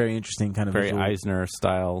 and that's a very interesting kind of very visual. Eisner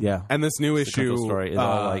style. Yeah, and this new issue story is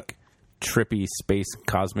all like trippy space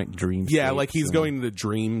cosmic dreams. Yeah, like he's going into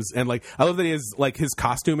dreams, and like I love that he has like his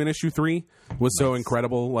costume in issue 3 was so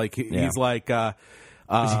incredible. Like he's like the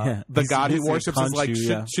god he worships is like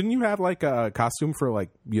shouldn't you have like a costume for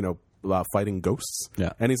like fighting ghosts?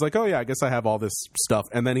 Yeah. And he's like, oh yeah, I guess I have all this stuff.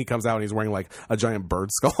 And then he comes out and he's wearing like a giant bird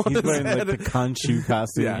skull on his wearing head. like the Khonshu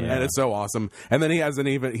costume. And it's so awesome. And then he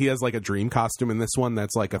has like a dream costume in this one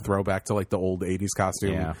that's like a throwback to like the old 80s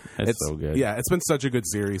costume. Yeah, it's so good. Yeah, it's been such a good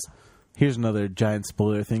series. Here's another giant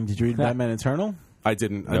spoiler thing. Did you read Batman Eternal? I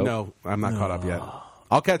didn't. Nope. No, I'm not caught up yet.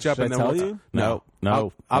 I'll catch up Should and I then tell we'll you? No.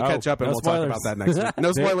 I'll No. catch up and No we'll talk about spoilers. that next week.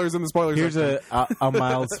 No spoilers in the spoilers. Here's section. a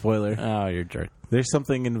mild spoiler. Oh, you're a jerk. There's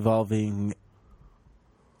something involving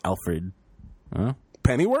Alfred Huh?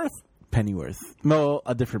 Pennyworth. Pennyworth. No,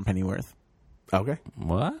 a different Pennyworth. Okay.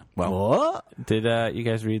 What? What? Did you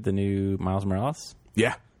guys read the new Miles Morales?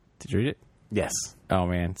 Yeah. Did you read it? Yes. Oh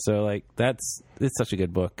man, so like it's such a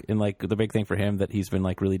good book, and like the big thing for him that he's been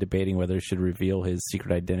like really debating whether he should reveal his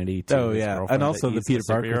secret identity to his girlfriend, and also that the he's Peter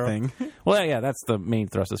Parker superhero. thing. Well, yeah, that's the main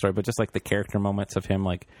thrust of the story, but just like the character moments of him,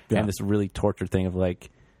 like and this really tortured thing of like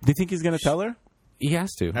Do you think he's going to tell her? he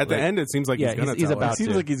has to At the end, it seems like yeah, he's going to he's tell about us. It seems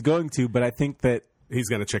to. like he's going to, but I think that He's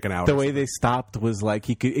going to chicken out. the or way something. they stopped was like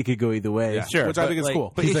it could go either way. Yeah. Sure, Which I but, think is like,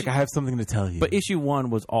 cool. but He's issue- like, I have something to tell you. But issue 1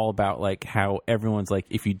 was all about like how everyone's like,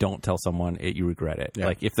 if you don't tell someone, you regret it. Yeah.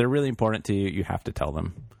 Like if they're really important to you, you have to tell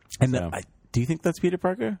them. and So, do you think that's Peter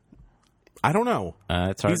Parker? I don't know.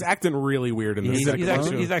 it's hard. He's acting really weird in the He's second acting,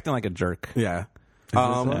 issue. he's acting like a jerk. Yeah.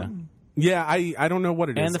 Yeah. Yeah, I don't know what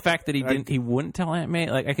it is. And the fact that he wouldn't tell Aunt May,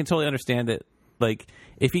 like I can totally understand that. Like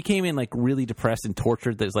if he came in like really depressed and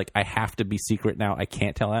tortured, that's like I have to be secret now. I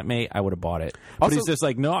can't tell Aunt May. I would have bought it. But Also- he's just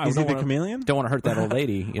like, no, I Is don't he the wanna- chameleon? Don't want to hurt that old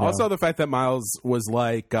lady. You know? Also, the fact that Miles was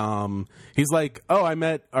like, he's like, oh, I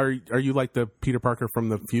met. Are you like the Peter Parker from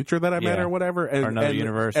the future that I met, Yeah. or whatever? And, Or another and,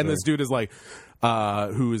 universe, And or- this dude is like,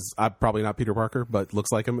 who is probably not Peter Parker, but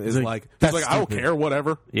looks like him. Is like, he's that's like, I don't stupid. care,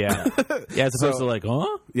 whatever. yeah, yeah. As opposed to like, huh?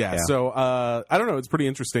 Yeah. So I don't know. It's pretty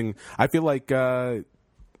interesting. I feel like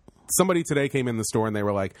somebody today came in the store and they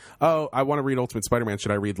were like, "Oh, I want to read Ultimate Spider-Man.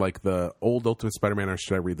 Should I read like the old Ultimate Spider-Man or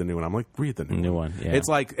should I read the new one?" I'm like, "Read the new one." Yeah. It's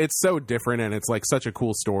like it's so different and it's like such a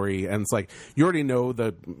cool story and it's like you already know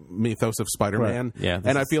the mythos of Spider-Man. Right. Yeah, this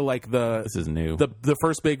And I is- feel like this is new. The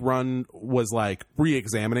first big run was like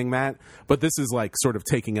re-examining that, but this is like sort of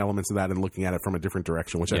taking elements of that and looking at it from a different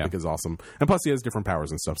direction, which I Yeah. think is awesome. And plus, he has different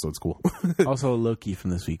powers and stuff, so it's cool. Also, Loki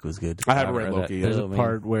from this week was good. I haven't read read that. Loki There's yet. a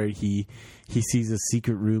part where he sees a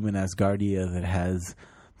secret room in Asgardia that has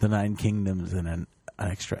the 9 kingdoms and an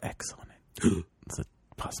extra X on it. It's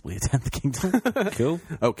possibly a 10th kingdom. Cool.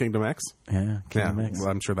 Oh, Kingdom X. Yeah, Yeah, Kingdom X. well,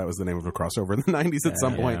 I'm sure that was the name of a crossover in the 90s at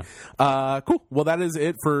some Yeah. point. Cool. Well, that is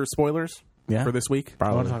it for spoilers Yeah. for this week.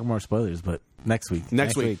 I want to talk more spoilers, but next week.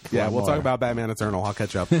 Next week. Yeah, one we'll more. talk about Batman Eternal. I'll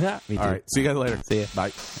catch up. Me All too. right. See you guys later. See ya.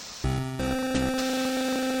 Bye.